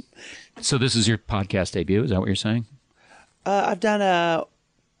 So this is your podcast debut? Is that what you're saying? I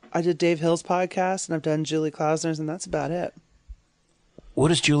did Dave Hill's podcast, and I've done Julie Klausner's, and that's about it.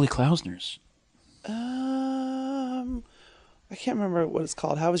 What is Julie Klausner's? I can't remember what it's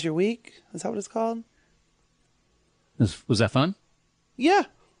called. How was your week? Is that what it's called? Was that fun? Yeah.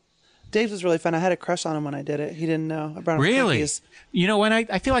 Dave's was really fun. I had a crush on him when I did it. He didn't know. I brought him Really? cookies. You know, when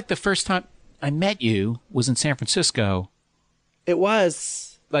I feel like the first time I met you was in San Francisco. It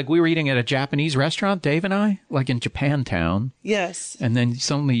was. Like we were eating at a Japanese restaurant, Dave and I, like in Japantown. Yes. And then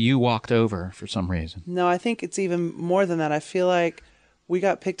suddenly you walked over for some reason. No, I think it's even more than that. I feel like we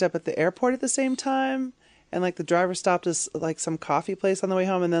got picked up at the airport at the same time, and like the driver stopped us like some coffee place on the way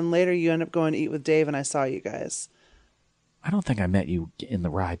home, and then later you end up going to eat with Dave, and I saw you guys. I don't think I met you in the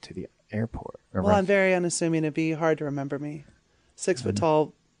ride to the airport. Well, I'm very unassuming. It'd be hard to remember me. 6 foot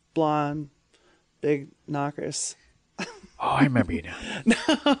tall, blonde, big knockers. Oh, I remember you now.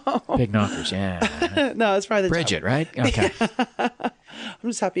 No. Big knockers, yeah. No, it's probably the Bridget, right? Okay. I'm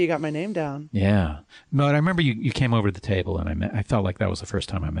just happy you got my name down. Yeah. But I remember you came over to the table, and I felt like that was the first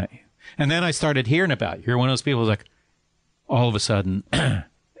time I met you. And then I started hearing about you. You're one of those people who's like, all of a sudden,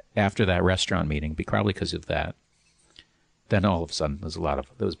 after that restaurant meeting, probably because of that, then all of a sudden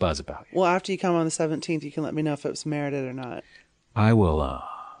there was buzz about you. Well, after you come on the 17th, you can let me know if it was merited or not. I will. Oh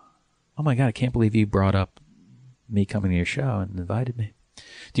my God, I can't believe you brought up me coming to your show and invited me.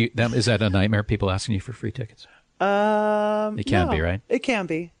 Is that a nightmare? People asking you for free tickets? It can be, right? It can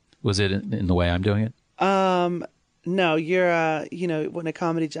be. Was it in the way I'm doing it? No, you're, when a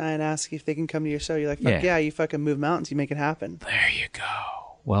comedy giant asks you if they can come to your show, you're like, fuck yeah, you fucking move mountains, you make it happen. There you go.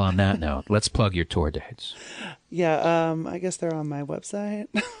 Well, on that note, let's plug your tour dates. Yeah, I guess they're on my website.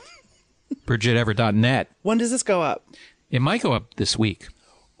 BridgetEverett.net. When does this go up? It might go up this week.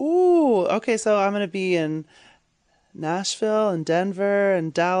 Ooh, okay, so I'm going to be in Nashville and Denver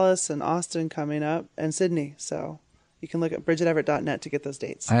and Dallas and Austin coming up and Sydney. So you can look at BridgetEverett.net to get those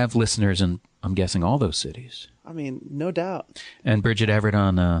dates. I have listeners in, I'm guessing, all those cities. I mean, no doubt. And Bridget Everett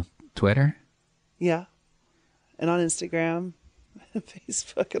on Twitter? Yeah. And on Instagram,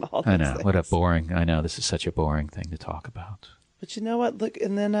 Facebook, and all those I know. things. What a boring. I know. This is such a boring thing to talk about. But you know what? Look,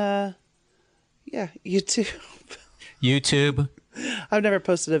 and then, YouTube. YouTube. I've never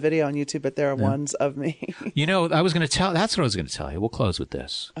posted a video on YouTube, but there are ones of me. You know, that's what I was going to tell you. We'll close with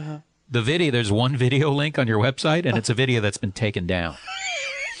this. The video, there's one video link on your website, and it's a video that's been taken down.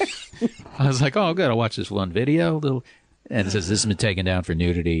 I was like, oh, good, I'll watch this one video. And it says, this has been taken down for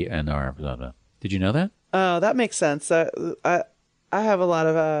nudity and blah, blah, blah. Did you know that? Oh, that makes sense. I have a lot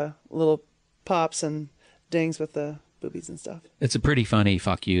of little pops and dings with the boobies and stuff. It's a pretty funny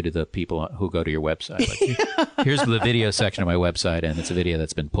fuck you to the people who go to your website. Like, here's the video section of my website, and it's a video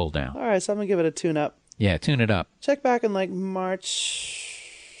that's been pulled down. All right, so I'm going to give it a tune-up. Yeah, tune it up. Check back in, like, March.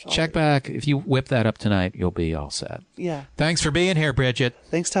 Check back. If you whip that up tonight, you'll be all set. Yeah. Thanks for being here, Bridget.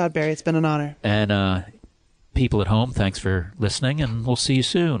 Thanks, Todd Barry. It's been an honor. And people at home, thanks for listening, and we'll see you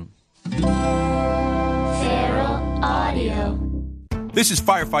soon. Feral Audio. This is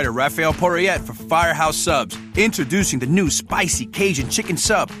firefighter Rafael Porriette for Firehouse Subs. Introducing the new spicy Cajun chicken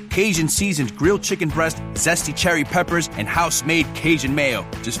sub. Cajun seasoned grilled chicken breast, zesty cherry peppers, and house-made Cajun mayo.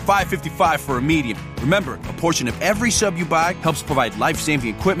 Just $5.55 for a medium. Remember, a portion of every sub you buy helps provide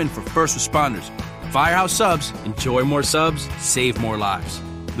life-saving equipment for first responders. Firehouse Subs. Enjoy more subs, save more lives.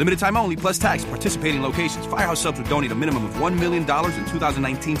 Limited time only, plus tax. Participating locations. Firehouse Subs will donate a minimum of $1 million in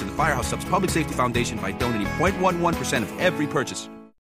 2019 to the Firehouse Subs Public Safety Foundation by donating 0.11% of every purchase.